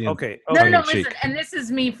being okay. No, listen. And this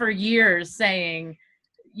is me for years saying,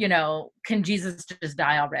 can Jesus just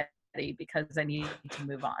die already? Because I need to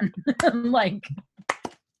move on. Like,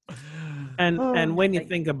 and when you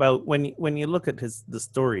think about when you look at the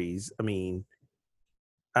stories, I mean,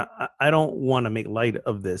 I don't want to make light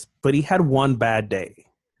of this, but he had one bad day.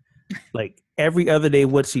 Like every other day,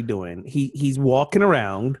 what's he doing? He's walking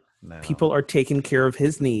around. No. People are taking care of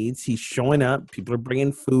his needs. He's showing up. People are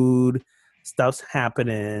bringing food. Stuff's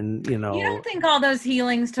happening. You don't think all those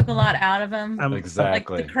healings took a lot out of him?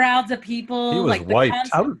 Exactly. Like the crowds of people. He was like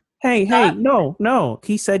wiped. Hey, no.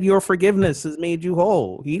 He said your forgiveness has made you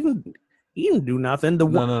whole. He didn't do nothing. The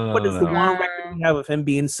one record we have of him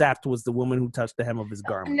being sapped was the woman who touched the hem of his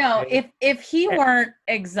garment. No, okay? if he weren't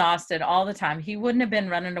exhausted all the time, he wouldn't have been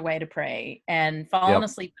running away to pray and falling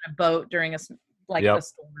asleep in a boat during a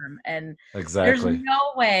storm. And there's no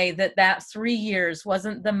way that 3 years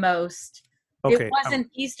wasn't the most. Okay, it wasn't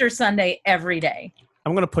Easter Sunday every day.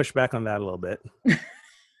 I'm going to push back on that a little bit.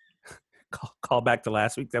 Call back to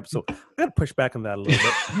last week's episode. I'm going to push back on that a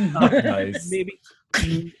little bit. Nice.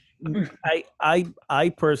 Maybe. I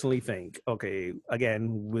personally think, okay,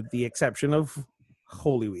 again, with the exception of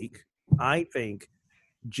Holy Week, I think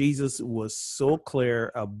Jesus was so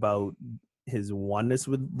clear about his oneness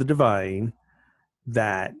with the divine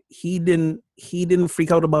that he didn't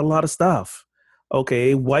freak out about a lot of stuff.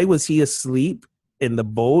 Okay, why was he asleep in the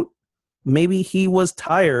boat? Maybe he was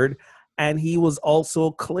tired, and he was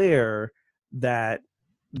also clear that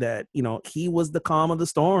he was the calm of the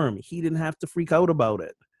storm. He didn't have to freak out about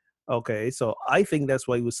it. Okay, so I think that's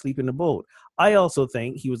why he was sleeping in the boat. I also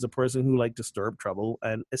think he was a person who liked to stir up trouble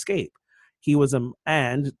and escape.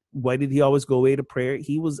 And why did he always go away to prayer?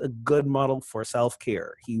 He was a good model for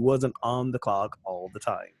self-care. He wasn't on the clock all the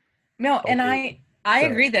time. No, okay. And I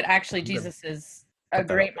agree that actually Jesus is a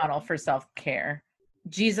great model for self-care.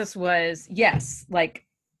 Jesus was, yes, like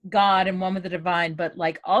God and one with the divine, but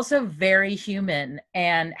like also very human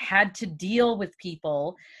and had to deal with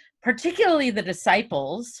people, particularly the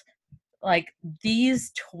disciples, like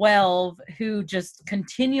these 12 who just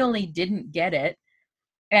continually didn't get it,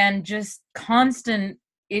 and just constant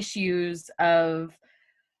issues of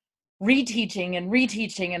reteaching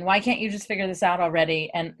and why can't you just figure this out already?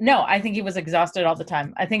 And no, I think he was exhausted all the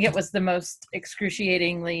time. I think it was the most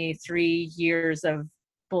excruciatingly 3 years of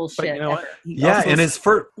bullshit. But you know what? And his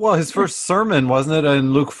first sermon, wasn't it,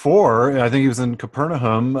 in Luke 4? I think he was in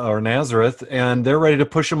Capernaum or Nazareth, and they're ready to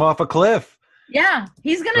push him off a cliff. Yeah,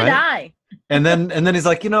 he's gonna die. And then he's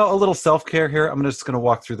like, a little self-care here. I'm just gonna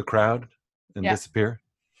walk through the crowd and disappear.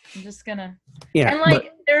 I'm just gonna. Yeah, and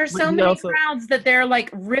like there are so many crowds that they're like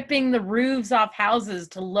ripping the roofs off houses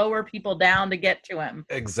to lower people down to get to him.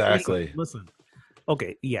 Exactly. Listen.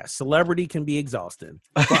 Okay, celebrity can be exhausting,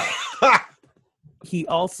 but he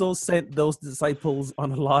also sent those disciples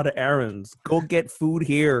on a lot of errands. Go get food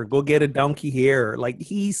here. Go get a donkey here. Like,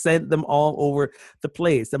 he sent them all over the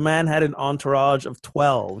place. The man had an entourage of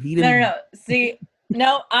 12. He didn't. No. See,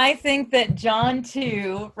 no, I think that John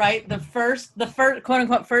 2, right? The first quote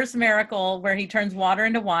unquote first miracle where he turns water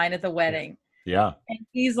into wine at the wedding. Yeah. And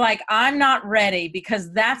he's like, I'm not ready,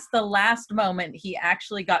 because that's the last moment he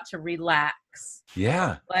actually got to relax.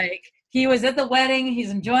 Yeah. Like, he was at the wedding, he's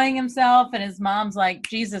enjoying himself, and his mom's like,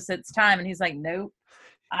 Jesus, it's time. And he's like, nope,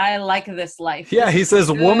 I like this life. Yeah, he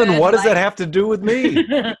says, woman, what does that have to do with me?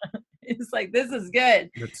 He's like, this is good.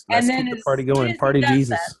 Let's keep the party going. Party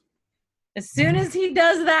Jesus. As soon as he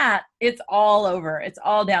does that, it's all over. It's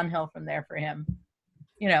all downhill from there for him.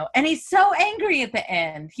 And he's so angry at the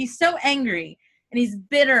end. He's so angry, and he's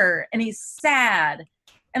bitter, and he's sad.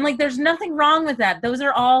 And like, there's nothing wrong with that. Those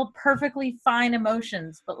are all perfectly fine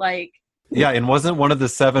emotions, but like. Yeah. And wasn't one of the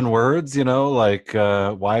 7 words, like,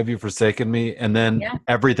 why have you forsaken me? And then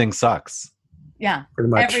everything sucks. Yeah. Pretty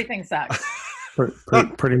much. Everything sucks.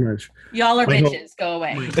 pretty much. Y'all are bitches. Go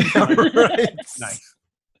away. Right. Nice.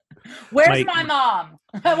 Where's my mom?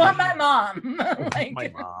 I want my mom. Like, my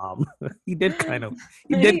mom. He did kind of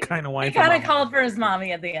whine. He kind of called for his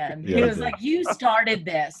mommy at the end. Yeah, he was like, you started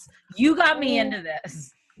this. You got me into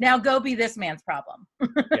this. Now go be this man's problem.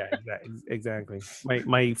 Yeah, exactly.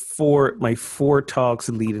 My four talks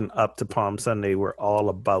leading up to Palm Sunday were all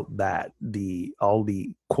about that. All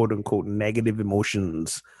the quote unquote negative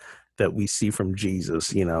emotions that we see from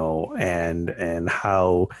Jesus, and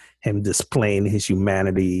how him displaying his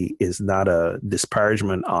humanity is not a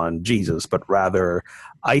disparagement on Jesus, but rather,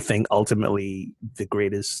 I think, ultimately the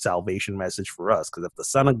greatest salvation message for us. Because if the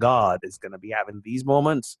Son of God is going to be having these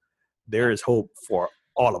moments, there is hope for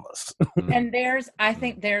all of us. And I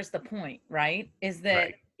think there's the point, right? Is that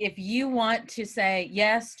Right. if you want to say,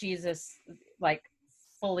 yes, Jesus, like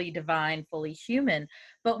fully divine, fully human,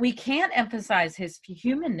 but we can't emphasize his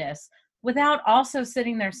humanness without also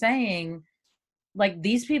sitting there saying, like,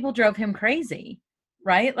 these people drove him crazy,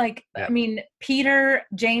 right? Like, Yeah. I mean, Peter,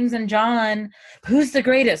 James, and John, who's the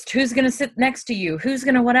greatest? Who's going to sit next to you? Who's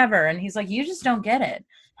going to whatever? And he's like, you just don't get it.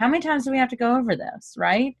 How many times do we have to go over this,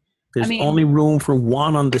 right? There's only room for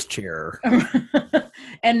one on this chair.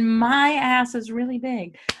 And my ass is really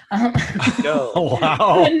big.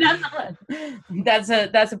 Wow. Nonetheless,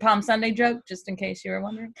 that's a Palm Sunday joke, just in case you were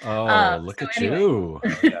wondering. Look at you.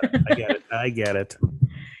 I get it.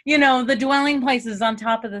 The dwelling places on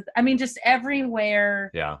top of just everywhere.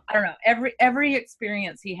 Yeah. I don't know, every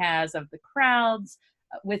experience he has of the crowds,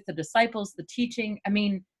 with the disciples, the teaching. I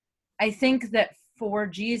mean, I think that for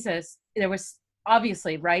Jesus, there was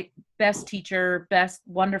obviously, right, best teacher, best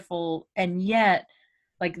wonderful, and yet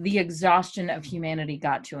like the exhaustion of humanity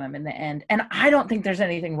got to him in the end. And I don't think there's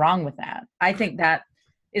anything wrong with that. I think that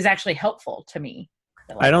is actually helpful to me.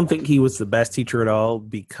 I don't think he was the best teacher at all,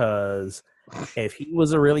 because if he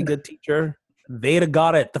was a really good teacher, they'd have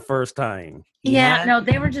got it the first time.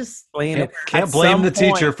 They were just playing it. Can't blame the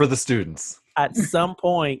teacher for the students. At some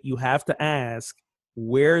point, you have to ask,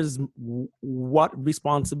 what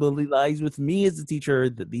responsibility lies with me as a teacher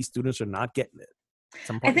that these students are not getting it?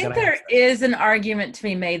 I think there is an argument to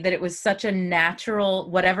be made that it was such a natural,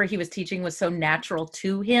 whatever he was teaching was so natural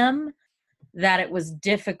to him that it was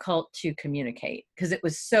difficult to communicate, because it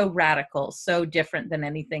was so radical, so different than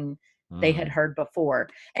anything they had heard before.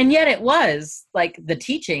 And yet it was like the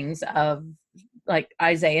teachings of like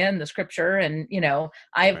Isaiah and the scripture, and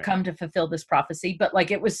I have come to fulfill this prophecy, but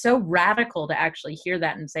like it was so radical to actually hear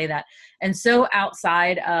that and say that, and so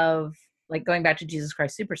outside of, like, going back to Jesus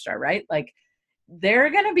Christ Superstar, right? Like, they're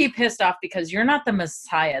going to be pissed off because you're not the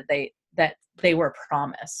Messiah that they were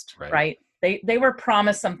promised, right? They were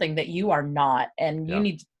promised something that you are not, and you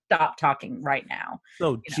need to stop talking right now.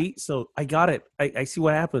 So I got it. I see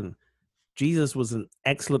what happened. Jesus was an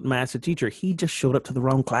excellent master teacher. He just showed up to the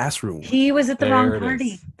wrong classroom. He was at the wrong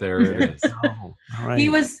party. There it is. Oh, right. He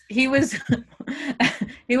was he was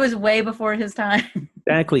way before his time.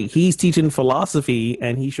 Exactly. He's teaching philosophy,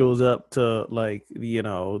 and he shows up to, like, the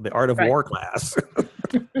art of war class.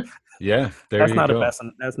 Yeah, that's not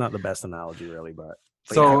the best analogy, really. But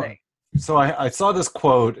so I saw this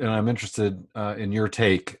quote, and I'm interested in your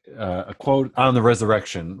take. A quote on the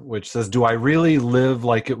resurrection, which says, "Do I really live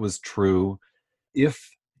like it was true? If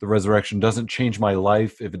the resurrection doesn't change my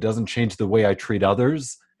life, if it doesn't change the way I treat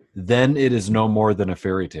others, then it is no more than a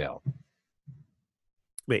fairy tale."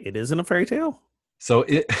 Wait, it isn't a fairy tale? So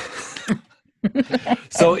it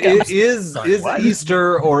is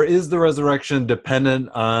Easter, or is the resurrection dependent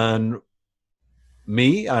on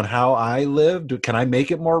me, on how I lived? Can I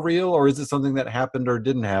make it more real, or is it something that happened or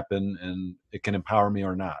didn't happen and it can empower me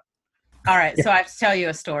or not? All right, so I have to tell you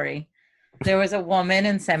a story. There was a woman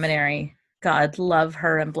in seminary, God love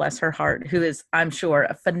her and bless her heart, who is, I'm sure,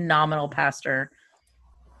 a phenomenal pastor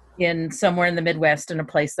in somewhere in the Midwest, in a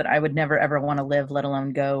place that I would never ever want to live, let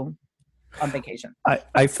alone go on vacation.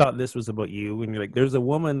 I thought this was about you when you're like, there's a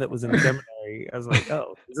woman that was in the seminary. I was like,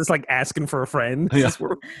 oh, is this like asking for a friend? Yeah.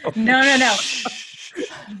 No.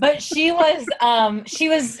 But she was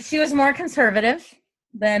more conservative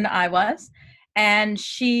than I was, and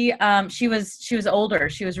she was older.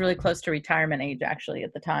 She was really close to retirement age, actually,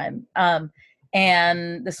 at the time.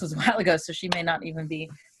 And this was a while ago, so she may not even be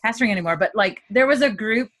pastoring anymore. But like, there was a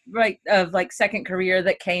group of second career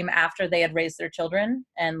that came after they had raised their children,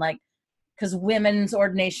 and like, because women's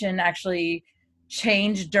ordination actually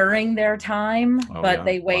changed during their time,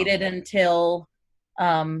 they waited until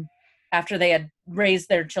after they had raised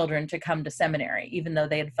their children to come to seminary, even though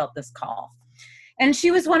they had felt this call. And she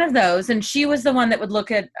was one of those, and she was the one that would look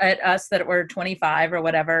at us that were 25 or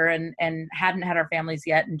whatever, and hadn't had our families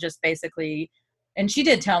yet, and just basically, and she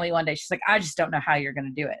did tell me one day, she's like, I just don't know how you're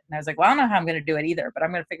going to do it. And I was like, well, I don't know how I'm going to do it either, but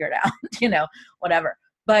I'm going to figure it out, whatever.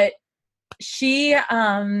 But she,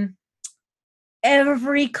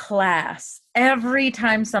 every class, every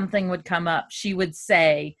time something would come up, she would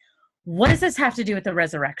say, what does this have to do with the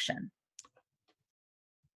resurrection?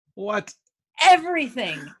 What?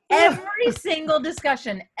 Everything, every single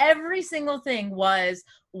discussion, every single thing was,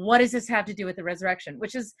 what does this have to do with the resurrection?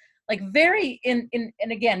 Which is like very and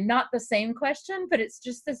again, not the same question, but it's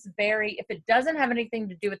just this very, if it doesn't have anything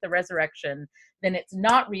to do with the resurrection, then it's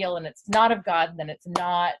not real and it's not of God, then it's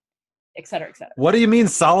not, et cetera, et cetera. What do you mean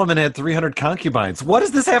Solomon had 300 concubines? What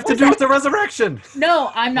does this have to do with the resurrection?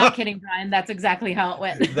 No, I'm not kidding, Brian. That's exactly how it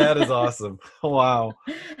went. That is awesome. Wow.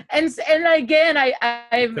 And again, I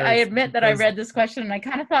admit that I read this question and I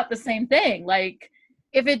kind of thought the same thing. Like,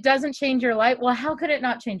 if it doesn't change your life, well, how could it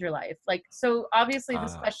not change your life? Like, so obviously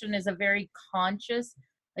this question is a very conscious,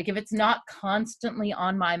 like if it's not constantly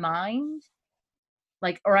on my mind,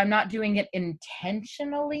 like, or I'm not doing it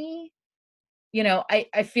intentionally, you know,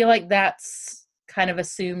 I feel like that's kind of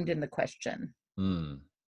assumed in the question.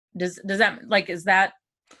 Does that, like, is that,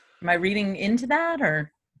 am I reading into that,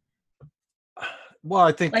 or? Well,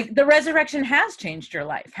 I think like the resurrection has changed your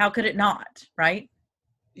life. How could it not? Right?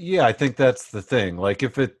 Yeah, I think that's the thing. Like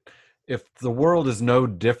if the world is no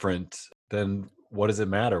different, then what does it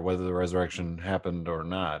matter whether the resurrection happened or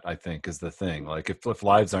not? I think is the thing. Like if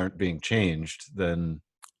lives aren't being changed, then.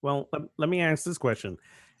 Well, let me ask this question.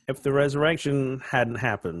 If the resurrection hadn't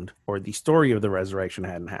happened, or the story of the resurrection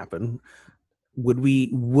hadn't happened, would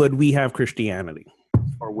we have Christianity?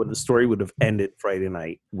 Or would the story would have ended Friday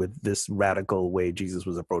night with this radical way Jesus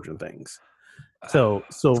was approaching things? So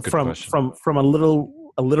from a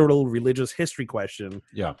literal religious history question,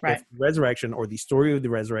 yeah, right. If the resurrection or the story of the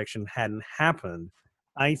resurrection hadn't happened,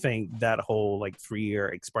 I think that whole like 3-year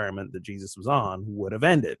experiment that Jesus was on would have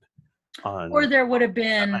ended. Or there would have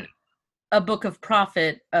been a book of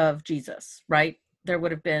prophet of Jesus, right? There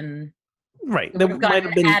would have been there might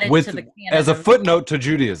have been added to the canon as a footnote to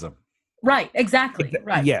Judaism. Right, exactly.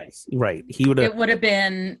 Right. Yes, right. He would have. It would have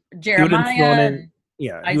been Jeremiah,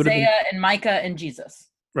 Isaiah, and Micah, and Jesus.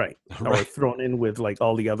 Right. Or thrown in with like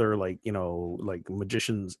all the other like, you know, like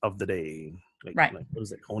magicians of the day. Like, right. Like, what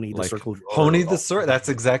was it? Honi the circle drawer. Honi the circle. That's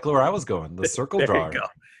exactly where I was going. The circle drawer.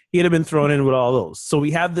 He'd have been thrown in with all those. So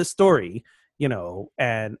we have this story, you know,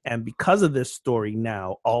 and because of this story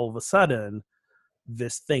now, all of a sudden,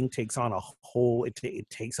 this thing takes on a whole. It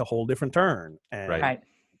takes a whole different turn, and right.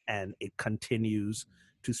 And it continues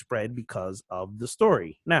to spread because of the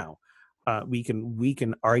story. Now, we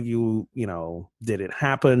can argue, you know, did it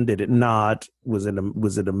happen? Did it not? Was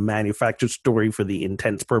it a manufactured story for the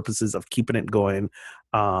intense purposes of keeping it going?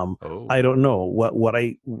 I don't know.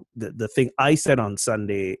 The thing I said on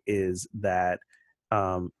Sunday is that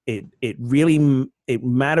it really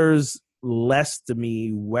matters less to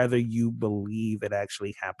me whether you believe it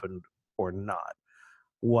actually happened or not.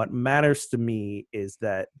 What matters to me is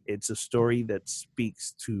that it's a story that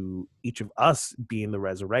speaks to each of us being the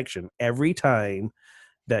resurrection. Every time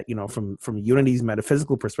that, you know, from Unity's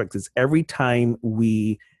metaphysical perspectives, every time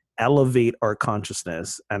we elevate our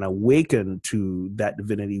consciousness and awaken to that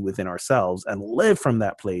divinity within ourselves and live from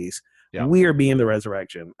that place, we are being the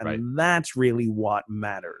resurrection. And that's really what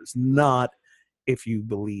matters, not if you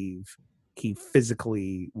believe he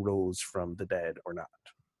physically rose from the dead or not.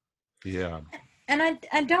 Yeah. And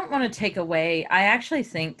I don't want to take away, I actually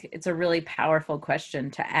think it's a really powerful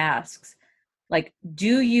question to ask. Like,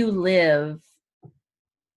 do you live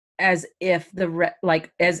as if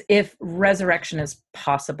as if resurrection is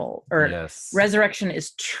possible, or resurrection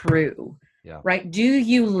is true, right? Do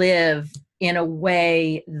you live in a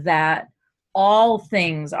way that all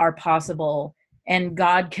things are possible and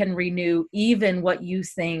God can renew even what you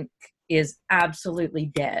think is absolutely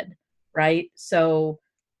dead, right? So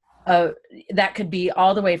that could be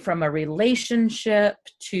all the way from a relationship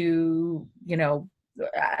to, you know,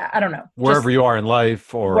 I don't know. Wherever you are in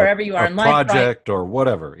life, or wherever you are in life, project, right? Or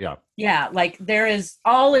whatever. Yeah. Yeah. Like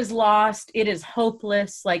all is lost. It is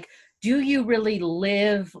hopeless. Like, do you really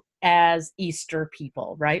live as Easter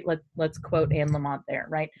people, right? Let's quote Anne Lamott there,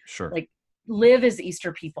 right? Sure. Like, live as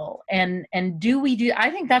Easter people. And I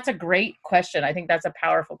think that's a great question. I think that's a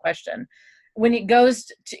powerful question. When it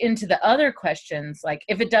goes into the other questions, like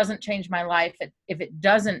if it doesn't change my life, if it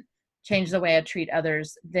doesn't change the way I treat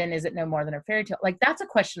others, then is it no more than a fairy tale? Like, that's a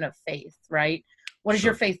question of faith, right? What does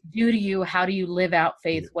your faith do to you? How do you live out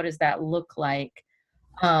faith? What does that look like?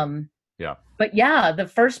 But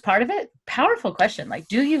the first part of it, powerful question. Like,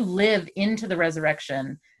 do you live into the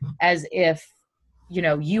resurrection as if, you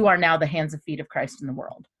know, you are now the hands and feet of Christ in the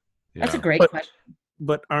world? That's a great question.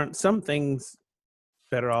 But aren't some things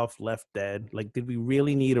better off left dead? Like, did we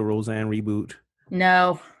really need a Roseanne reboot?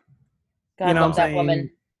 No. God love that woman.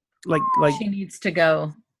 Like she needs to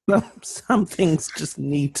go. Some things just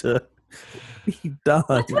need to He does.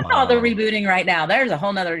 What's with all the rebooting right now? There's a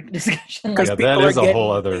whole nother discussion. Because Yeah, people that are is a getting- whole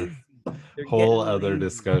they're other getting lazy.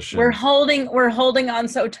 discussion. we're holding on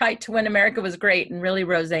so tight to when America was great, and really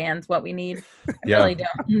Roseanne's what we need. I Yeah. really don't.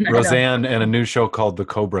 I don't. Roseanne and a new show called The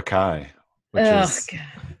Cobra Kai, which Oh, is God.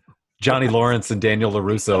 Johnny Lawrence and Daniel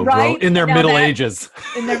LaRusso Right? in their Now middle that- ages.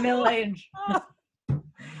 In their middle age.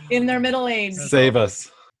 In their middle age. Save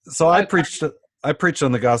us. So I Okay. preached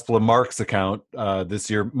on the Gospel of Mark's account this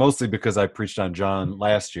year, mostly because I preached on John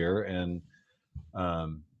last year, and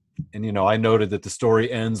I noted that the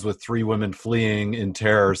story ends with 3 women fleeing in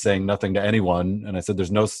terror, saying nothing to anyone. And I said,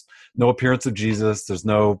 there's no appearance of Jesus. There's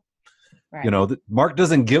no, Right. Mark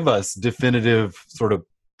doesn't give us definitive sort of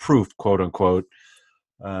proof, quote unquote.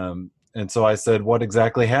 And so I said, what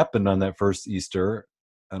exactly happened on that first Easter?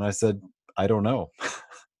 And I said, I don't know.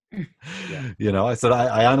 Yeah. I said,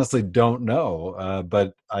 I honestly don't know.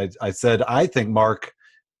 But I said, I think Mark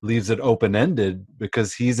leaves it open-ended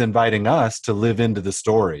because he's inviting us to live into the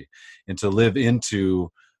story and to live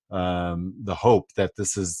into the hope that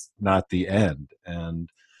this is not the end. And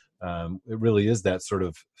it really is that sort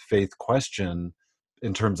of faith question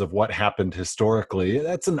in terms of what happened historically.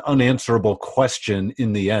 That's an unanswerable question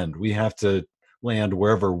in the end. We have to land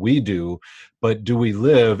wherever we do, but do we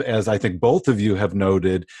live, as I think both of you have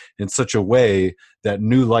noted, in such a way that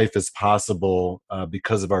new life is possible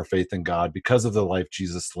because of our faith in God, because of the life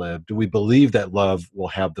Jesus lived? Do we believe that love will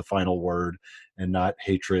have the final word and not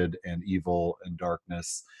hatred and evil and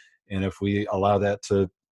darkness? And if we allow that to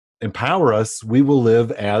empower us, we will live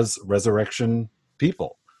as resurrection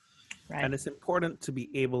people. Right. And it's important to be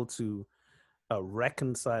able to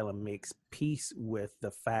reconcile and make peace with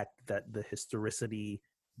the fact that the historicity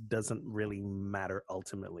doesn't really matter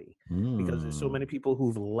ultimately, because there's so many people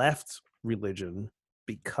who've left religion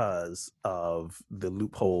because of the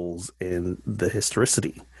loopholes in the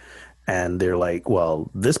historicity, and they're like, well,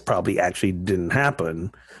 this probably actually didn't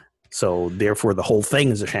happen, so therefore the whole thing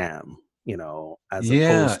is a sham,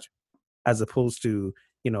 as opposed to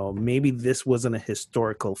maybe this wasn't a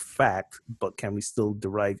historical fact, but can we still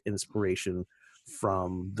derive inspiration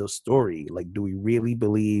from the story? Like, do we really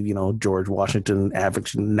believe, George Washington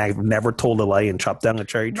never told a lie and chopped down a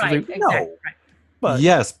cherry tree? Right. No. Exactly. Right. But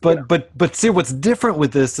yes, but see, what's different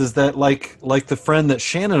with this is that like the friend that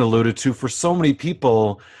Shannon alluded to, for so many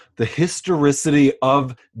people, the historicity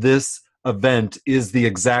of this event is the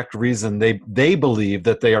exact reason they believe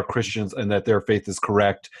that they are Christians and that their faith is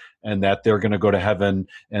correct and that they're going to go to heaven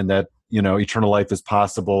and that eternal life is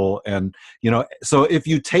possible. And so if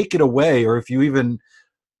you take it away, or if you even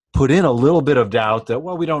put in a little bit of doubt that,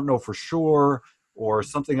 well, we don't know for sure, or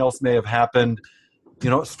something else may have happened,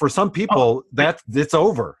 for some people that it's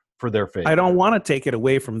over for their faith. I don't want to take it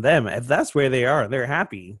away from them. If that's where they are, they're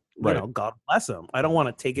happy. Right. God bless them. I don't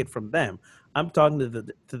want to take it from them. I'm talking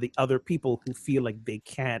to the other people who feel like they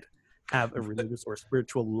can't have a religious or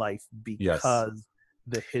spiritual life because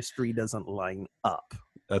the history doesn't line up.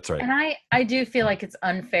 That's right. And I do feel like it's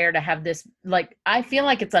unfair to have this, I feel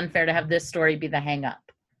like it's unfair to have this story be the hang up.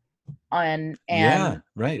 And yeah,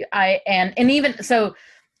 right. Even so,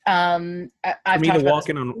 I've for me, talked the about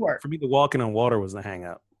walking this on before. for me, the walking on water was the hang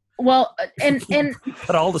up. Well, and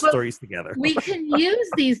Put all the but stories together. we can use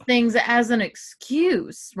these things as an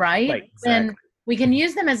excuse, right? Right, And exactly. we can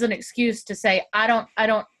use them as an excuse to say, I don't,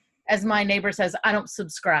 as my neighbor says, I don't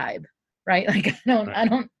subscribe, right? Like I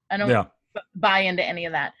don't Yeah. buy into any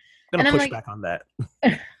of that. I'm and gonna I'm push like- back on that.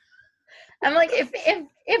 I'm like,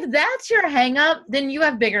 if that's your hang up, then you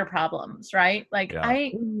have bigger problems, right? Like Yeah.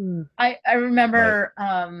 I remember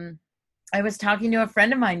I was talking to a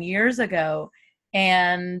friend of mine years ago,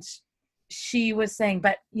 and she was saying,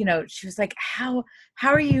 but she was like, how are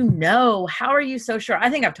how are you so sure? I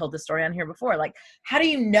think I've told this story on here before. Like, how do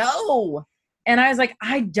you know? And I was like,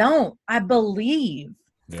 I believe.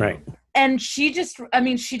 Yeah. Right. And she just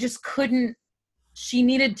couldn't, she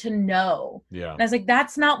needed to know. Yeah. And I was like,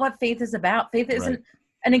 that's not what faith is about. Faith isn't, Right.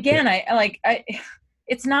 and again,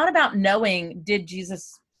 it's not about knowing, did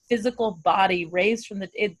Jesus' physical body raised from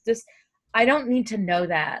I don't need to know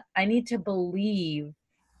that. I need to believe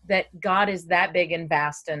that God is that big and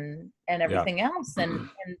vast and everything else. And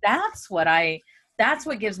that's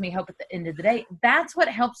what gives me hope at the end of the day. That's what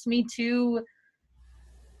helps me to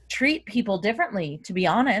treat people differently, to be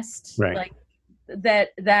honest. Right. Like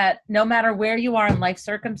that no matter where you are in life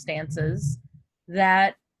circumstances,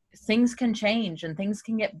 that things can change and things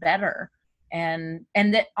can get better. And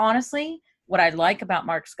that honestly, what I like about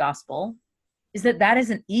Mark's gospel is that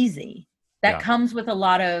isn't easy. That comes with a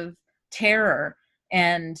lot of terror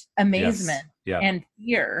and amazement Yeah. and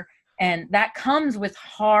fear. And that comes with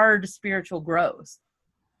hard spiritual growth.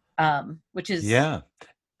 which is Yeah.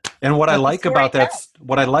 And what I the like story about that, tells.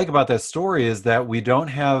 what I like about that story is that we don't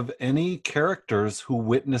have any characters who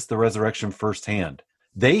witness the resurrection firsthand.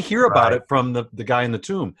 They hear about Right. it from the guy in the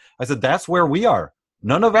tomb. I said, that's where we are.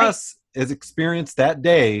 None of Right. us has experienced that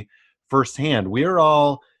day firsthand. We are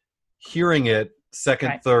all hearing it second,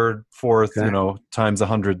 Right. third, fourth, Okay. times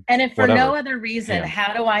 100. And if for whatever. no other reason, Yeah.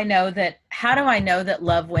 how do I know that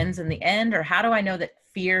love wins in the end, or how do I know that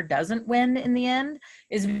fear doesn't win in the end?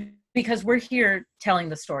 Is because we're here telling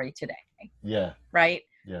the story today, Yeah. right?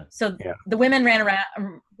 Yeah. So Yeah. the women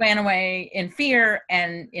ran away in fear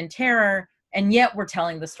and in terror, and yet we're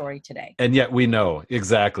telling the story today. And yet we know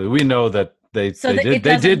exactly. We know that they So that it they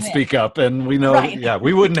doesn't did win. speak up, and we know Right.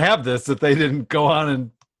 we wouldn't have this if they didn't go on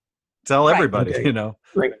and tell Right. everybody. Okay.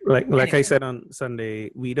 Like I Anyway. said on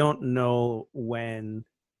Sunday, we don't know when,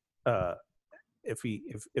 if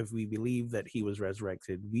we believe that he was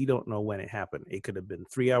resurrected, we don't know when it happened. It could have been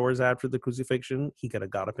 3 hours after the crucifixion. He could have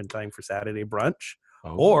got up in time for Saturday brunch,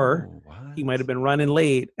 or he might have been running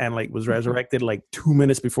late and was resurrected 2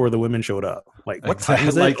 minutes before the women showed up. Like, what time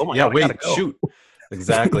is it? Oh my God, I gotta go. Shoot.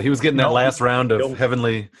 Exactly. He was getting that No, last round of don't.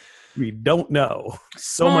 heavenly. We don't know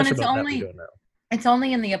so Well, much and it's about only- that. We don't know. It's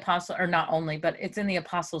only in the apostle, or not only, but it's in the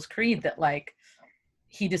Apostles' Creed that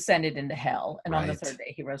he descended into hell, and on the Right. third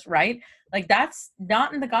day he rose. Right? That's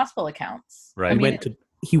not in the gospel accounts. Right. I He mean,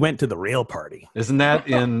 he went to the rail party. Isn't that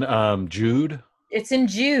in Jude? it's in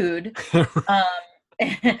Jude.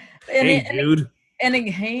 And Hey, Jude.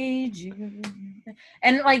 Hey Jude,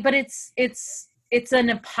 and but it's an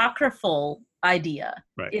apocryphal idea.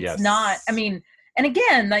 Right. It's Yes. not. I mean, and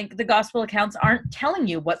again, the gospel accounts aren't telling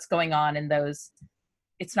you what's going on in those.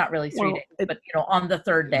 It's not really 3 Well, days, but on the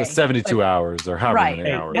third day, The 72 hours or however Right. many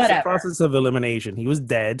Hey, hours. it's a Whatever. process of elimination. He was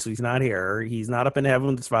dead, so he's not here. He's not up in heaven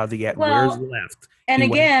with his father yet. Well, Where's he left? And He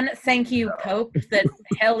went- again, thank you, Pope, that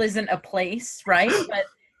hell isn't a place, right? But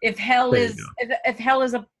if hell There you is if hell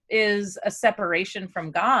is a separation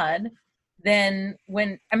from God, then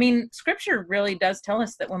Scripture really does tell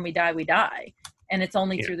us that when we die, we die, and it's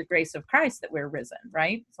only Yeah. through the grace of Christ that we're risen,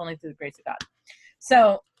 right? It's only through the grace of God.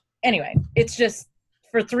 So anyway, it's just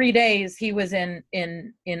for 3 days he was in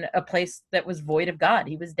a place that was void of God.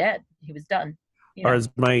 He was dead. He was done. Or as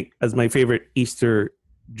my favorite Easter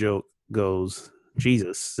joke goes,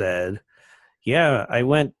 Jesus said, "Yeah, I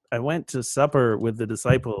went to supper with the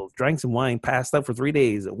disciples, drank some wine, passed out for 3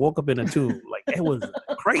 days, and woke up in a tomb." It was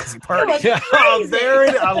a crazy party. was Yeah, crazy. there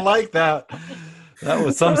it is. I like that. That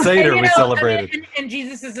was some And, Seder we celebrated. And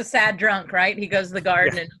Jesus is a sad drunk, right? He goes to the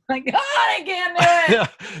garden and God, I can't do it.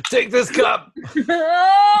 Yeah. Take this cup.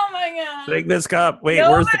 Oh my God. Take this cup. Wait,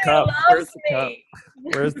 Nobody where's the cup? loves Where's the cup? me.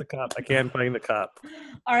 Where's the cup? I can't find the cup.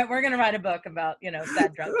 All right, we're gonna write a book about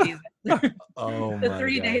sad drunk Jesus. Oh The my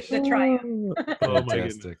 3 days, gosh. the triumph. Oh my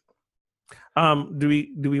goodness. Fantastic.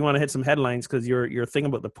 Do we want to hit some headlines? Because your thing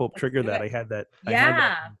about the Pope triggered do that. it. I had that.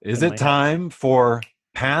 Yeah. Is in it my head. time for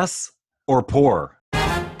pass or pour?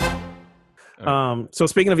 So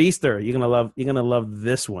speaking of Easter, you're gonna love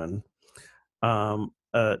this one.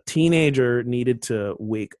 A teenager needed to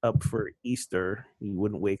wake up for Easter. He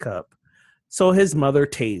wouldn't wake up, so his mother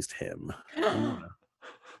tased him.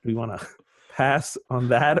 We want to pass on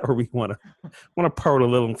that, or we want to part a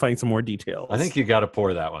little and find some more details. I think you got to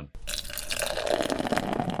pour that one.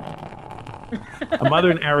 A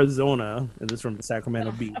mother in Arizona, and this is from the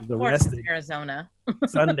Sacramento Bee, was Of course, it's arrested Arizona.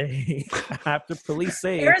 Sunday after police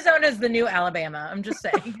say Arizona's the new Alabama. I'm just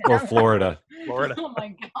saying. Or Florida. Florida. Oh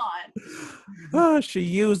my God. She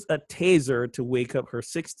used a taser to wake up her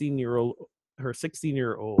 16-year-old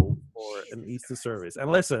for an Easter service.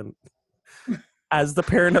 And listen, as the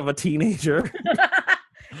parent of a teenager,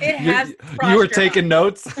 It has. You were taking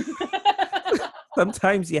notes?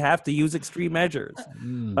 sometimes you have to use extreme measures.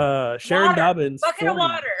 Mm. Sharon Water. Dobbins, Bucket of 40,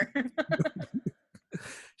 water.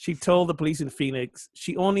 she told the police in Phoenix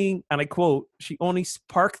she only, and I quote, she only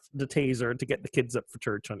sparked the taser to get the kids up for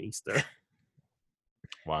church on Easter.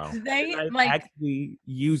 Wow. They I'm actually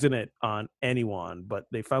using it on anyone, but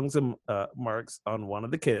they found some marks on one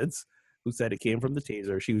of the kids who said it came from the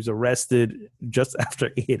taser. She was arrested just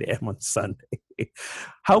after 8 a.m. on Sunday.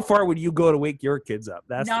 How far would you go to wake your kids up?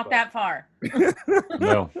 That's not that far.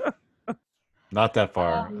 No. Not that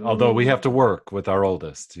far. Although we have to work with our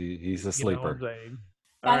oldest. He's a sleeper.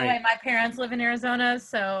 By the way, my parents live in Arizona,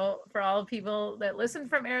 so for all people that listen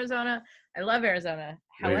from Arizona, I love Arizona.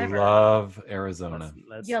 We However, love Arizona.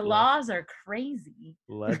 your laws are crazy.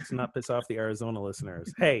 Let's not piss off the Arizona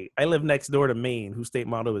listeners. Hey, I live next door to Maine, whose state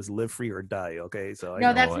motto is "Live free or die." Okay, so No,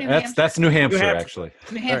 I know. that's New That's New Hampshire, Hampshire. actually.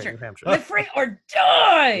 New All Hampshire. right, New Hampshire. Live free or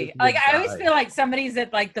die. Live Like I always die. feel like somebody's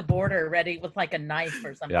at like the border, ready with like a knife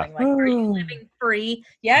or something. Yeah. Like, are you living free?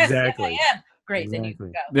 Yes, Exactly. yes, I am. Great, then you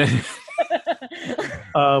can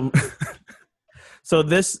go. So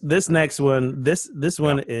this next one, this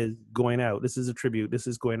one is going out. This is a tribute. This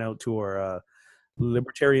is going out to our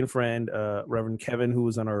libertarian friend, Reverend Kevin, who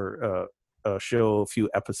was on our show a few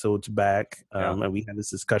episodes back, and we had this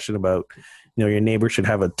discussion about, your neighbor should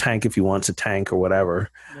have a tank if he wants a tank or whatever.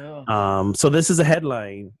 No. So this is a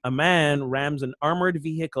headline: a man rams an armored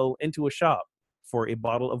vehicle into a shop for a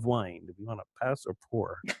bottle of wine. Do we want to pass or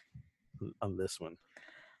pour on this one?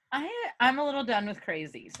 I'm a little done with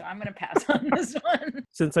crazy, so I'm gonna pass on this one.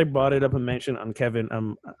 Since I brought it up and mentioned on Kevin,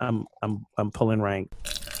 I'm pulling rank.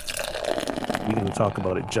 We're going to talk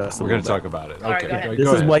about it just a We're little going to bit. talk about it. All right, Okay. go ahead. This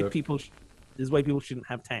Go is ahead, white Chip. people. This is white people shouldn't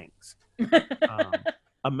have tanks.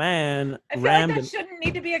 A man I feel rammed. like that shouldn't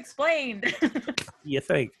need to be explained. You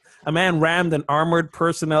think a man rammed an armored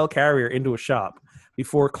personnel carrier into a shop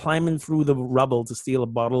before climbing through the rubble to steal a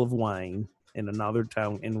bottle of wine in another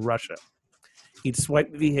town in Russia. He'd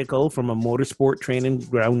swiped the vehicle from a motorsport training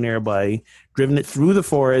ground nearby, driven it through the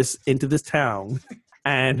forest into this town,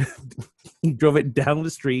 and he drove it down the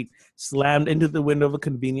street, slammed into the window of a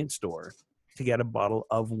convenience store to get a bottle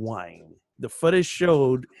of wine. The footage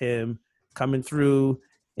showed him coming through,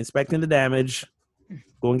 inspecting the damage,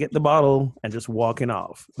 go and get the bottle, and just walking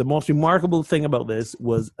off. The most remarkable thing about this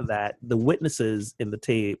was that the witnesses in the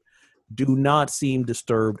tape do not seem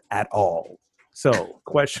disturbed at all. So,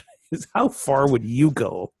 question is, how far would you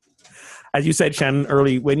go? As you said, Shannon,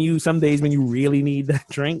 early, some days when you really need that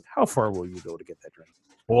drink, how far will you go to get that drink?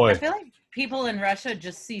 I Boy. feel like people in Russia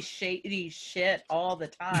just see shady shit all the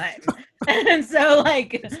time. And so,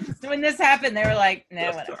 like, when this happened, they were like,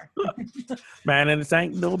 nah, whatever. Man in the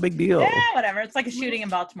tank, no big deal. Yeah, whatever. It's like a shooting in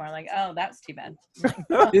Baltimore. Like, oh, that's too bad.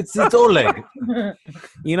 It's Oleg.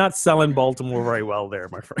 You're not selling Baltimore very well there,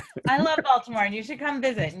 my friend. I love Baltimore, and you should come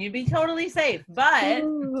visit, and you'd be totally safe. But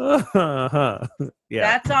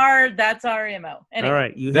Yeah. that's our MO. Anyway. All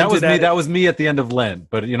right. You That was hinted me. at That was me at the end of Lent.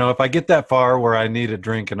 But if I get that far where I need a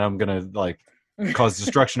drink and I'm gonna cause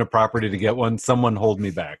destruction of property to get one, someone hold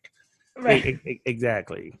me back. Right.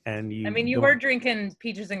 Exactly. And you were drinking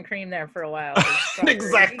peaches and cream there for a while.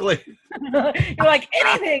 Exactly. You're like,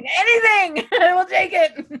 anything, we'll take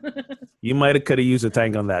it. You might could have used a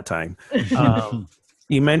tank on that time.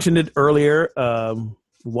 You mentioned it earlier.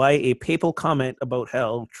 Why a papal comment about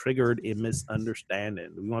hell triggered a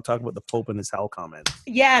misunderstanding. We want to talk about the Pope and his hell comment.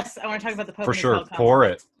 Yes, I want to talk about the Pope. For and his sure. hell comment. Pour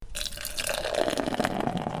it.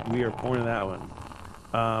 We are pouring that one.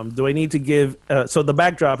 Do I need to give so the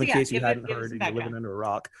backdrop in Yeah, case you give hadn't us heard the and you're living background. under a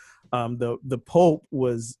rock? The Pope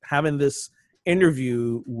was having this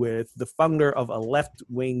interview with the founder of a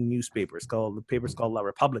left-wing newspaper. The paper's called La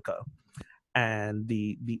Repubblica. And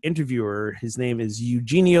the interviewer, his name is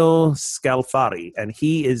Eugenio Scalfari, and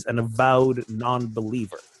he is an avowed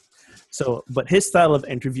non-believer. So, but his style of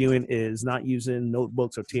interviewing is not using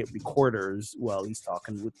notebooks or tape recorders while he's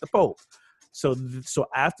talking with the Pope. So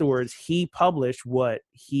afterwards, he published what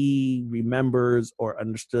he remembers or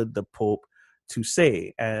understood the Pope to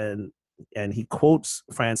say, and he quotes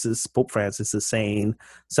Pope Francis as saying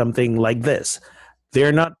something like this: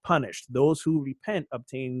 "They're not punished. Those who repent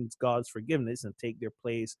obtain God's forgiveness and take their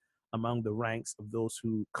place among the ranks of those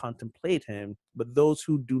who contemplate Him. But those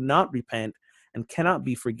who do not repent and cannot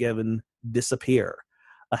be forgiven disappear.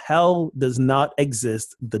 A hell does not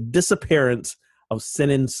exist. The disappearance of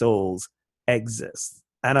sinning souls exists."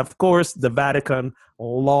 And of course, the Vatican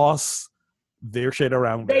lost their shit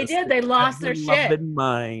around They this. did. They lost their shit. In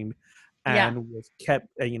mind, and was kept,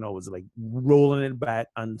 was like rolling it back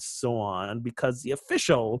and so on, because the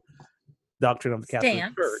official doctrine of the Catholic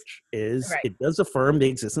Stance. Church is Right. it does affirm the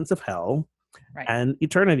existence of hell Right. and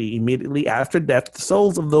eternity. Immediately after death, the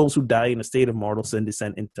souls of those who die in a state of mortal sin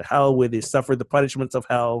descend into hell, where they suffer the punishments of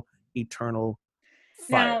hell, eternal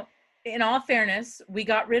fire. Now, in all fairness, we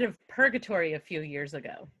got rid of purgatory a few years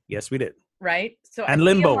ago, Yes, we did. right? So And I feel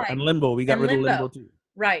limbo. like- And limbo. We got and rid of limbo. limbo too.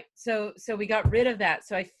 Right. So we got rid of that.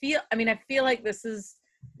 So I feel like this is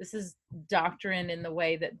doctrine in the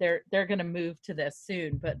way that they're going to move to this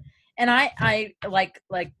soon. But and I like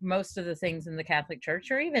most of the things in the Catholic Church,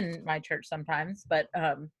 or even my church sometimes, but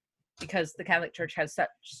because the Catholic Church has such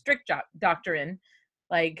strict doctrine,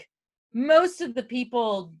 like most of the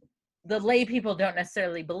people, the lay people, don't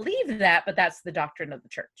necessarily believe that, but that's the doctrine of the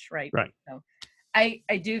church, right? Right. So I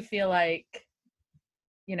do feel like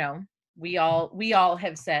you know, we all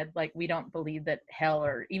have said, like, we don't believe that hell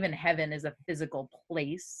or even heaven is a physical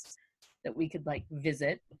place that we could like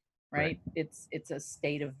visit, right? It's a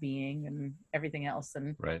state of being and everything else.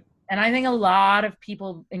 And Right. and I think a lot of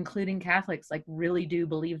people, including Catholics, like really do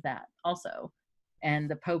believe that also. And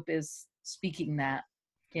the Pope is speaking that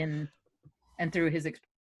in and through his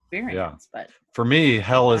experience. But for me,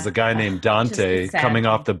 hell is a guy named it's Dante sad. coming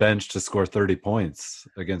off the bench to score 30 points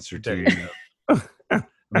against your team. I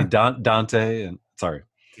mean, Dante and sorry.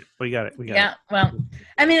 We got it. We got Yeah, well,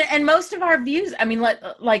 I mean, and most of our views, I mean,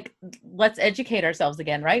 let's educate ourselves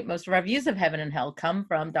again, right? Most of our views of heaven and hell come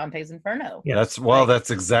from Dante's Inferno. Yeah.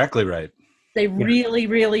 That's exactly right. They really,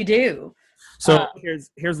 really do. So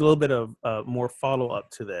here's a little bit of more follow up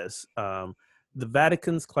to this. The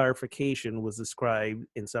Vatican's clarification was described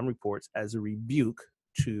in some reports as a rebuke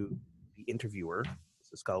to the interviewer,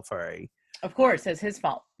 Scalfari. Of course, it's his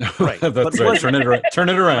fault. Right. That's right. Turn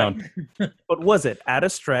it around. But was it? At a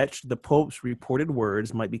stretch, the Pope's reported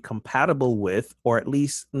words might be compatible with, or at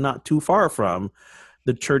least not too far from,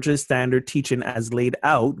 the Church's standard teaching as laid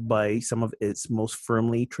out by some of its most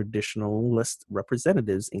firmly traditionalist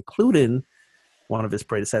representatives, including one of his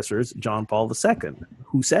predecessors, John Paul II,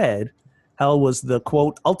 who said hell was the,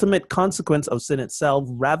 quote, ultimate consequence of sin itself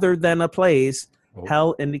rather than a place.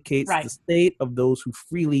 Hell indicates the state of those who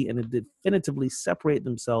freely and definitively separate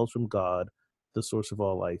themselves from God, the source of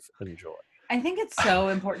all life and joy. I think it's so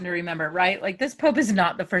important to remember, right? Like, this Pope is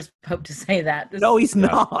not the first Pope to say that. No, he's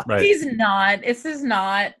not. Right. He's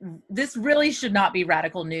not. This really should not be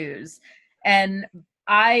radical news. And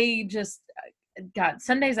I just, God,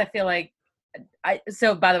 some days I feel like,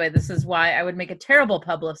 so by the way, this is why I would make a terrible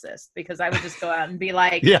publicist, because I would just go out and be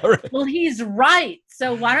like, well, he's right.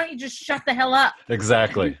 So why don't you just shut the hell up?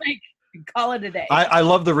 Exactly. Like, call it a day. I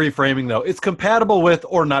love the reframing though. It's compatible with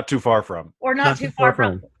or not too far from. Or not too far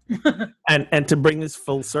from. And to bring this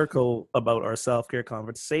full circle about our self-care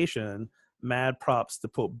conversation, mad props to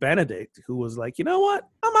Pope Benedict, who was like, you know what?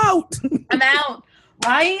 I'm out. I'm out.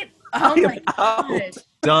 Right? Oh my gosh.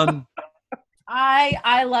 Done.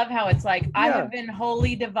 I love how it's like, I have been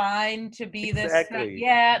wholly divine to be this.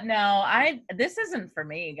 Yeah, no, this isn't for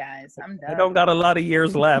me, guys. I'm done. I don't got a lot of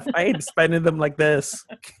years left. I ain't spending them like this.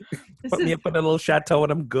 Put me up in a little chateau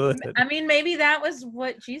and I'm good. I mean, maybe that was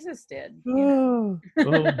what Jesus did. Oh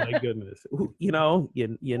my goodness. You know,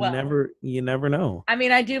 you never know. I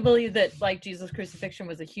mean, I do believe that like Jesus' crucifixion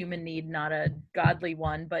was a human need, not a godly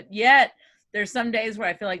one. But yet there's some days where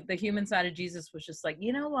I feel like the human side of Jesus was just like,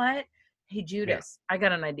 you know what? Hey, Judas, I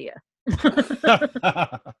got an idea.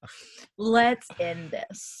 Let's end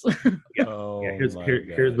this. Here's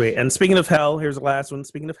the way. And speaking of hell, here's the last one.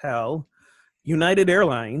 Speaking of hell, United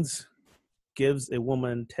Airlines gives a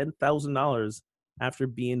woman $10,000 after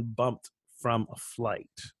being bumped from a flight.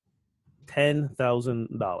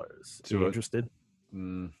 $10,000. You interested?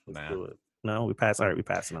 Let's do it. No, we pass. All right, we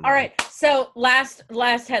pass it on. All right. So last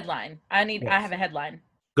headline. I have a headline.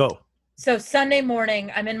 Go. So Sunday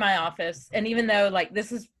morning, I'm in my office, and even though like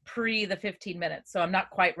this is pre the 15 minutes, so I'm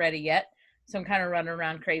not quite ready yet, so I'm kind of running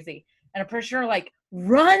around crazy. And a parishioner like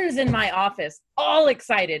runs in my office, all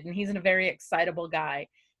excited, and he's a very excitable guy.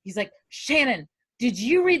 He's like, Shannon, did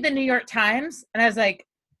you read the New York Times? And I was like,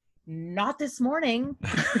 not this morning.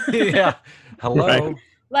 Yeah. Hello. Right.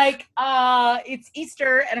 Like, it's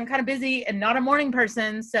Easter, and I'm kind of busy and not a morning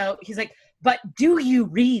person. So he's like, but do you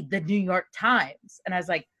read the New York Times? And I was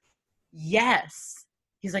like, yes.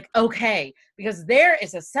 He's like, okay, because there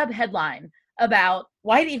is a subheadline about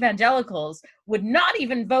white evangelicals would not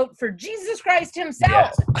even vote for Jesus Christ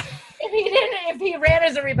himself if he ran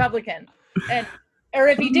as a Republican, or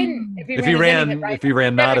if he didn't, if he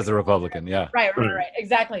ran not as a Republican, right,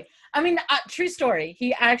 exactly. I mean, true story.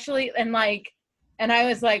 He actually and I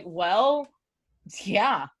was like, well,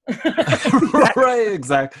 yeah, right,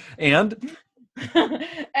 exactly, and.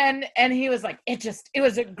 and he was like, it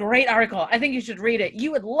was a great article. I think you should read it.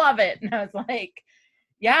 You would love it. And I was like,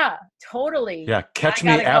 yeah, totally. Yeah, catch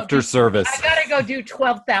me after service. I gotta go do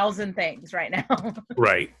 12,000 things right now.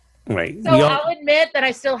 Right. So I'll admit that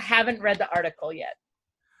I still haven't read the article yet.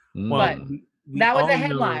 Well, but that was a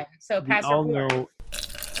headline. So pass all know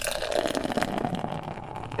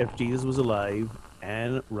if Jesus was alive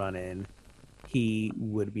and running, he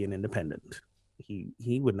would be an independent.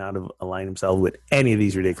 He would not have aligned himself with any of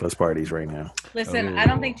these ridiculous parties right now. Listen, I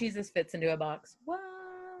don't think Jesus fits into a box. What?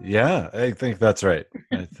 Yeah, I think that's right.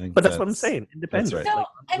 But that's what I'm saying. Independent. Right. So, like,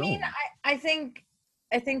 I mean, I think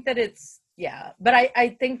that it's, but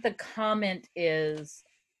I think the comment is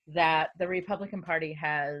that the Republican Party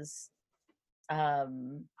has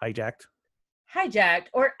hijacked hijacked,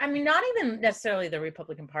 or I mean, not even necessarily the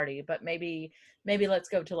Republican Party, but maybe let's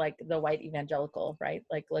go to like the white evangelical, right?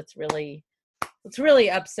 Like let's really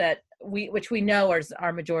upset which we know is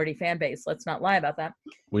our majority fan base. Let's not lie about that.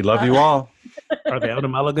 We love you all. Are they out of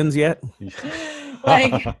mulligans yet?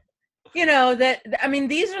 Like, you know, that, I mean,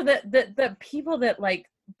 these are the people that like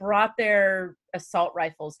brought their assault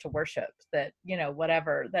rifles to worship, that, you know,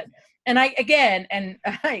 whatever that. And I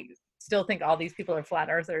still think all these people are flat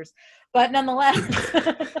earthers, but nonetheless,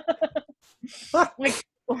 like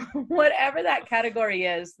whatever that category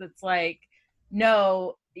is, that's like,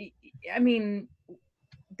 no, I mean,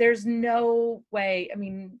 there's no way. I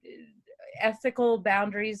mean, ethical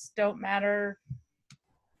boundaries don't matter.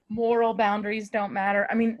 Moral boundaries don't matter.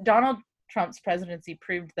 I mean, Donald Trump's presidency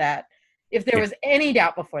proved that. If there was any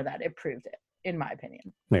doubt before that, it proved it, in my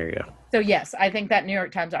opinion. There you go. So yes, I think that New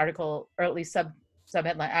York Times article, or at least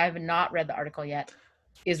subheadline, I have not read the article yet,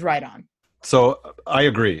 is right on. So I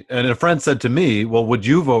agree. And a friend said to me, well, would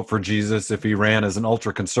you vote for Jesus if he ran as an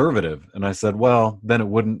ultra conservative? And I said, well, then it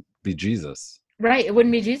wouldn't be Jesus. Right. It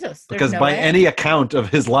wouldn't be Jesus. There's Because no by way. any account of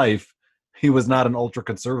his life, he was not an ultra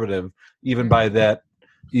conservative, even by that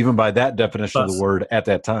definition of the word at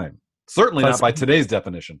that time. Certainly not by today's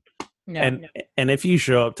definition. No, and if you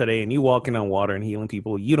show up today and you walking on water and healing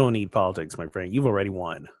people, you don't need politics, my friend. You've already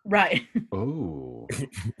won. Right. Oh.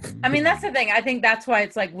 I mean, that's the thing. I think that's why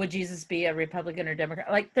it's like, would Jesus be a Republican or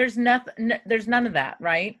Democrat? Like, there's none of that,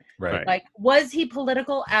 right? Right. Like, was he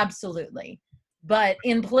political? Absolutely. But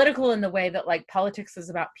in political, in the way that like politics is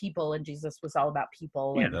about people and Jesus was all about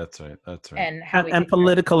people. Yeah, and, that's right. And how and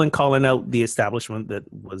political and calling out the establishment that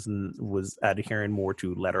was adhering more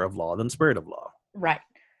to letter of law than spirit of law. Right.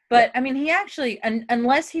 But I mean, he actually,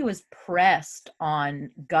 unless he was pressed on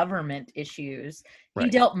government issues, he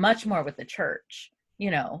dealt much more with the church.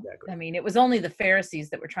 You know, exactly. I mean, it was only the Pharisees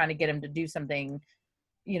that were trying to get him to do something,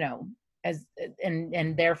 you know,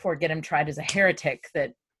 and therefore get him tried as a heretic.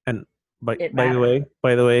 By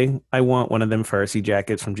the way, I want one of them Pharisee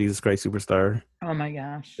jackets from Jesus Christ Superstar. Oh my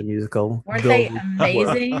gosh, the musical. Weren't they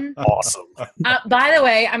amazing? Awesome. By the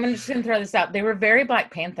way, I'm just gonna throw this out. They were very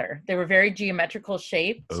Black Panther. They were very geometrical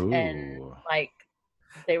shaped. Ooh. And like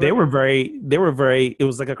they were very. It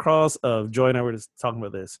was like a cross of Joy and I were just talking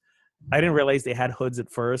about this. I didn't realize they had hoods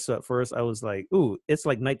at first. So at first I was like, ooh, it's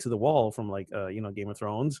like Night to the Wall from like Game of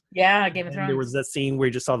Thrones. Yeah, Game of Thrones. There was that scene where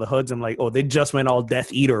you just saw the hoods. I'm like, oh, they just went all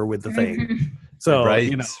Death Eater with the thing. So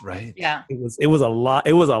right. Yeah. It was a lot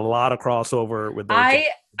of crossover with those.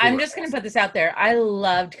 I'm just gonna put this out there. I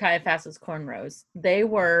loved Caiaphas's cornrows. They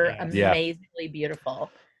were amazingly beautiful.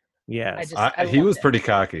 Yeah. He was pretty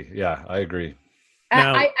cocky. Yeah, I agree.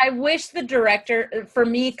 Now, I wish the director, for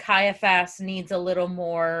me, Caiaphas needs a little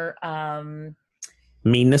more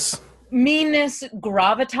meanness,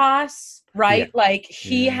 gravitas, right? Yeah. Like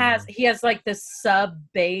he has like this sub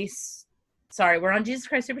bass. Sorry, we're on Jesus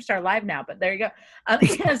Christ Superstar Live now, but there you go.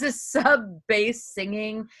 He has this sub bass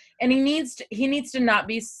singing, and he needs to not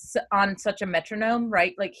be on such a metronome,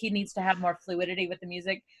 right? Like he needs to have more fluidity with the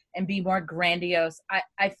music and be more grandiose.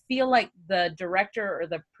 I feel like the director or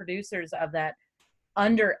the producers of that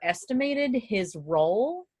underestimated his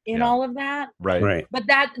role in all of that. Right. But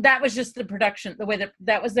that was just the production, the way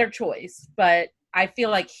that was their choice. But I feel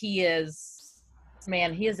like he is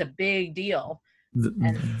a big deal.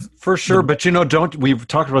 For sure. But we've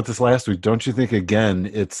talked about this last week. Don't you think again,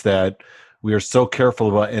 it's that we are so careful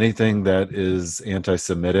about anything that is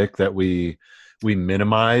anti-Semitic that we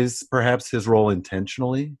minimize perhaps his role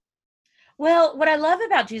intentionally? Well, what I love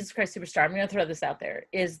about Jesus Christ Superstar, I'm going to throw this out there,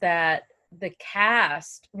 is that the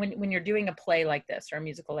cast, when you're doing a play like this or a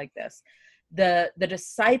musical like this, the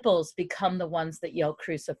disciples become the ones that yell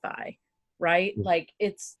crucify, right? Like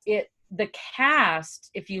the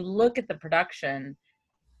cast, if you look at the production,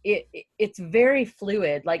 it's very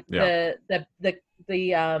fluid. Like the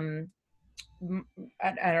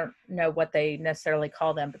I don't know what they necessarily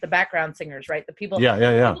call them, but the background singers, right? The people, people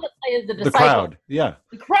that play the crowd, the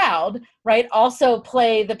crowd, right? Also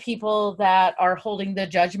play the people that are holding the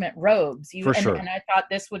judgment robes. Sure. And I thought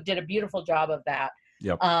this did a beautiful job of that.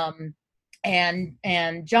 Yep.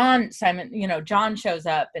 And John shows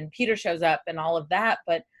up and Peter shows up and all of that,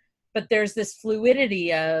 but there's this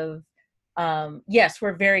fluidity of yes,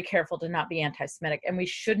 we're very careful to not be anti-Semitic, and we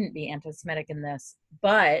shouldn't be anti-Semitic in this,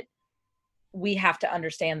 but we have to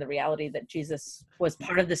understand the reality that Jesus was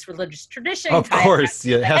part of this religious tradition. Of course,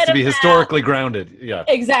 it has to be historically grounded. Yeah,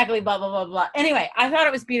 exactly. Blah blah blah blah. Anyway, I thought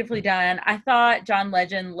it was beautifully done. I thought John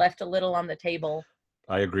Legend left a little on the table.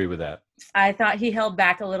 I agree with that. I thought he held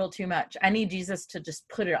back a little too much. I need Jesus to just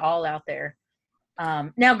put it all out there.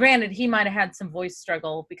 Now, granted, he might have had some voice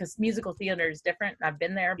struggle because musical theater is different. I've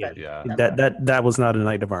been there, but Yeah. That was not a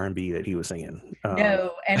night of R&B that he was singing.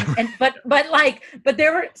 no. But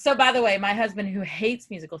there were. So by the way, my husband who hates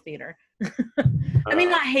musical theater, I mean,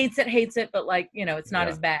 not hates it, but like, it's not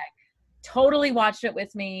his bag. Totally watched it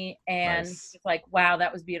with me, and Nice. it's like, wow,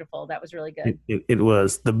 that was beautiful. That was really good. It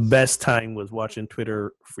was the best time was watching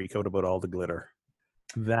Twitter freak out about all the glitter.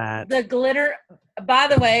 The glitter, by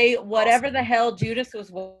the way, whatever the hell Judas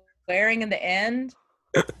was wearing in the end,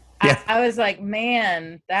 Yeah. I was like,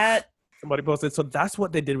 man, that Somebody posted, so that's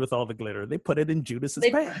what they did with all the glitter. They put it in Judas's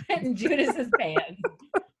they pants. put it in Judas's pants.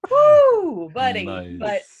 Woo, buddy. Nice.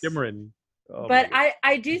 But Simmering. Oh, but my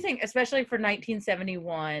I do think, especially for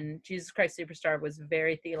 1971, Jesus Christ Superstar was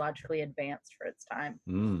very theologically advanced for its time.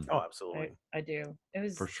 Mm. God. Oh, absolutely. I do. It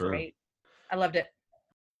was For sure. great. I loved it.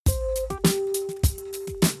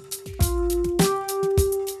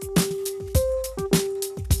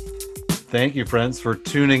 Thank you, friends, for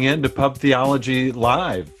tuning in to Pub Theology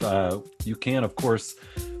Live. You can, of course,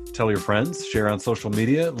 tell your friends, share on social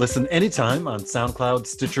media, listen anytime on SoundCloud,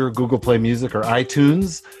 Stitcher, Google Play Music, or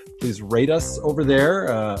iTunes. Please rate us over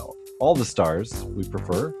there. All the stars we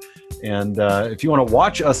prefer. And if you want to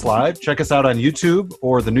watch us live, check us out on YouTube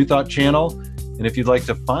or the New Thought channel. And if you'd like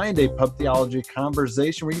to find a Pub Theology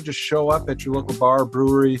conversation where you just show up at your local bar or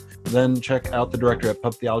brewery, then check out the directory at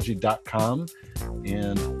pubtheology.com.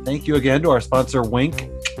 And thank you again to our sponsor, Wink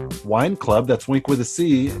Wine Club. That's Wink with a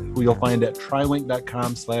C, who you'll find at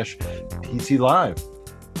trywink.com/PT Live.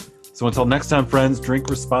 So until next time, friends, drink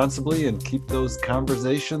responsibly and keep those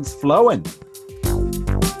conversations flowing.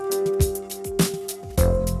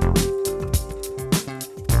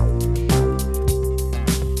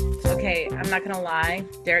 Okay, I'm not gonna lie.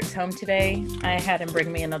 Derek's home today. I had him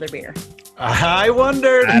bring me another beer. I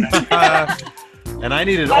wondered. And I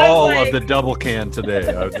needed I was all like- of the double can today.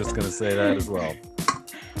 I was just going to say that as well.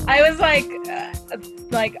 I was like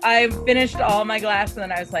I finished all my glass, and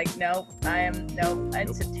then I was like, nope.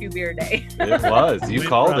 It's a 2-beer day. It was. You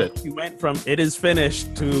called it. You went from it is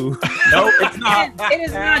finished to no, it's not. It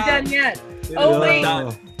is not done yet. It Oh, is wait.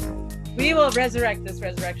 not. We will resurrect this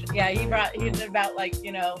resurrection. Yeah, he did about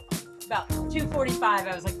about 2:45.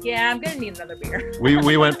 I was like, yeah, I'm gonna need another beer.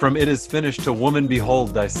 We went from it is finished to woman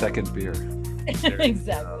behold thy second beer.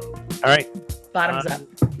 Exactly. All right. Bottoms up.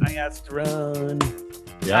 I asked to run.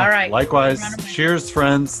 Yeah. All right. Likewise. Run away. Cheers,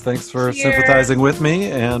 friends. Thanks for Cheers. sympathizing with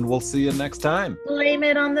me, and we'll see you next time. Blame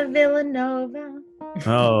it on the Villanova.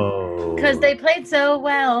 Oh. Because they played so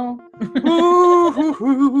well. Ooh, hoo,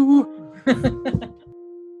 hoo.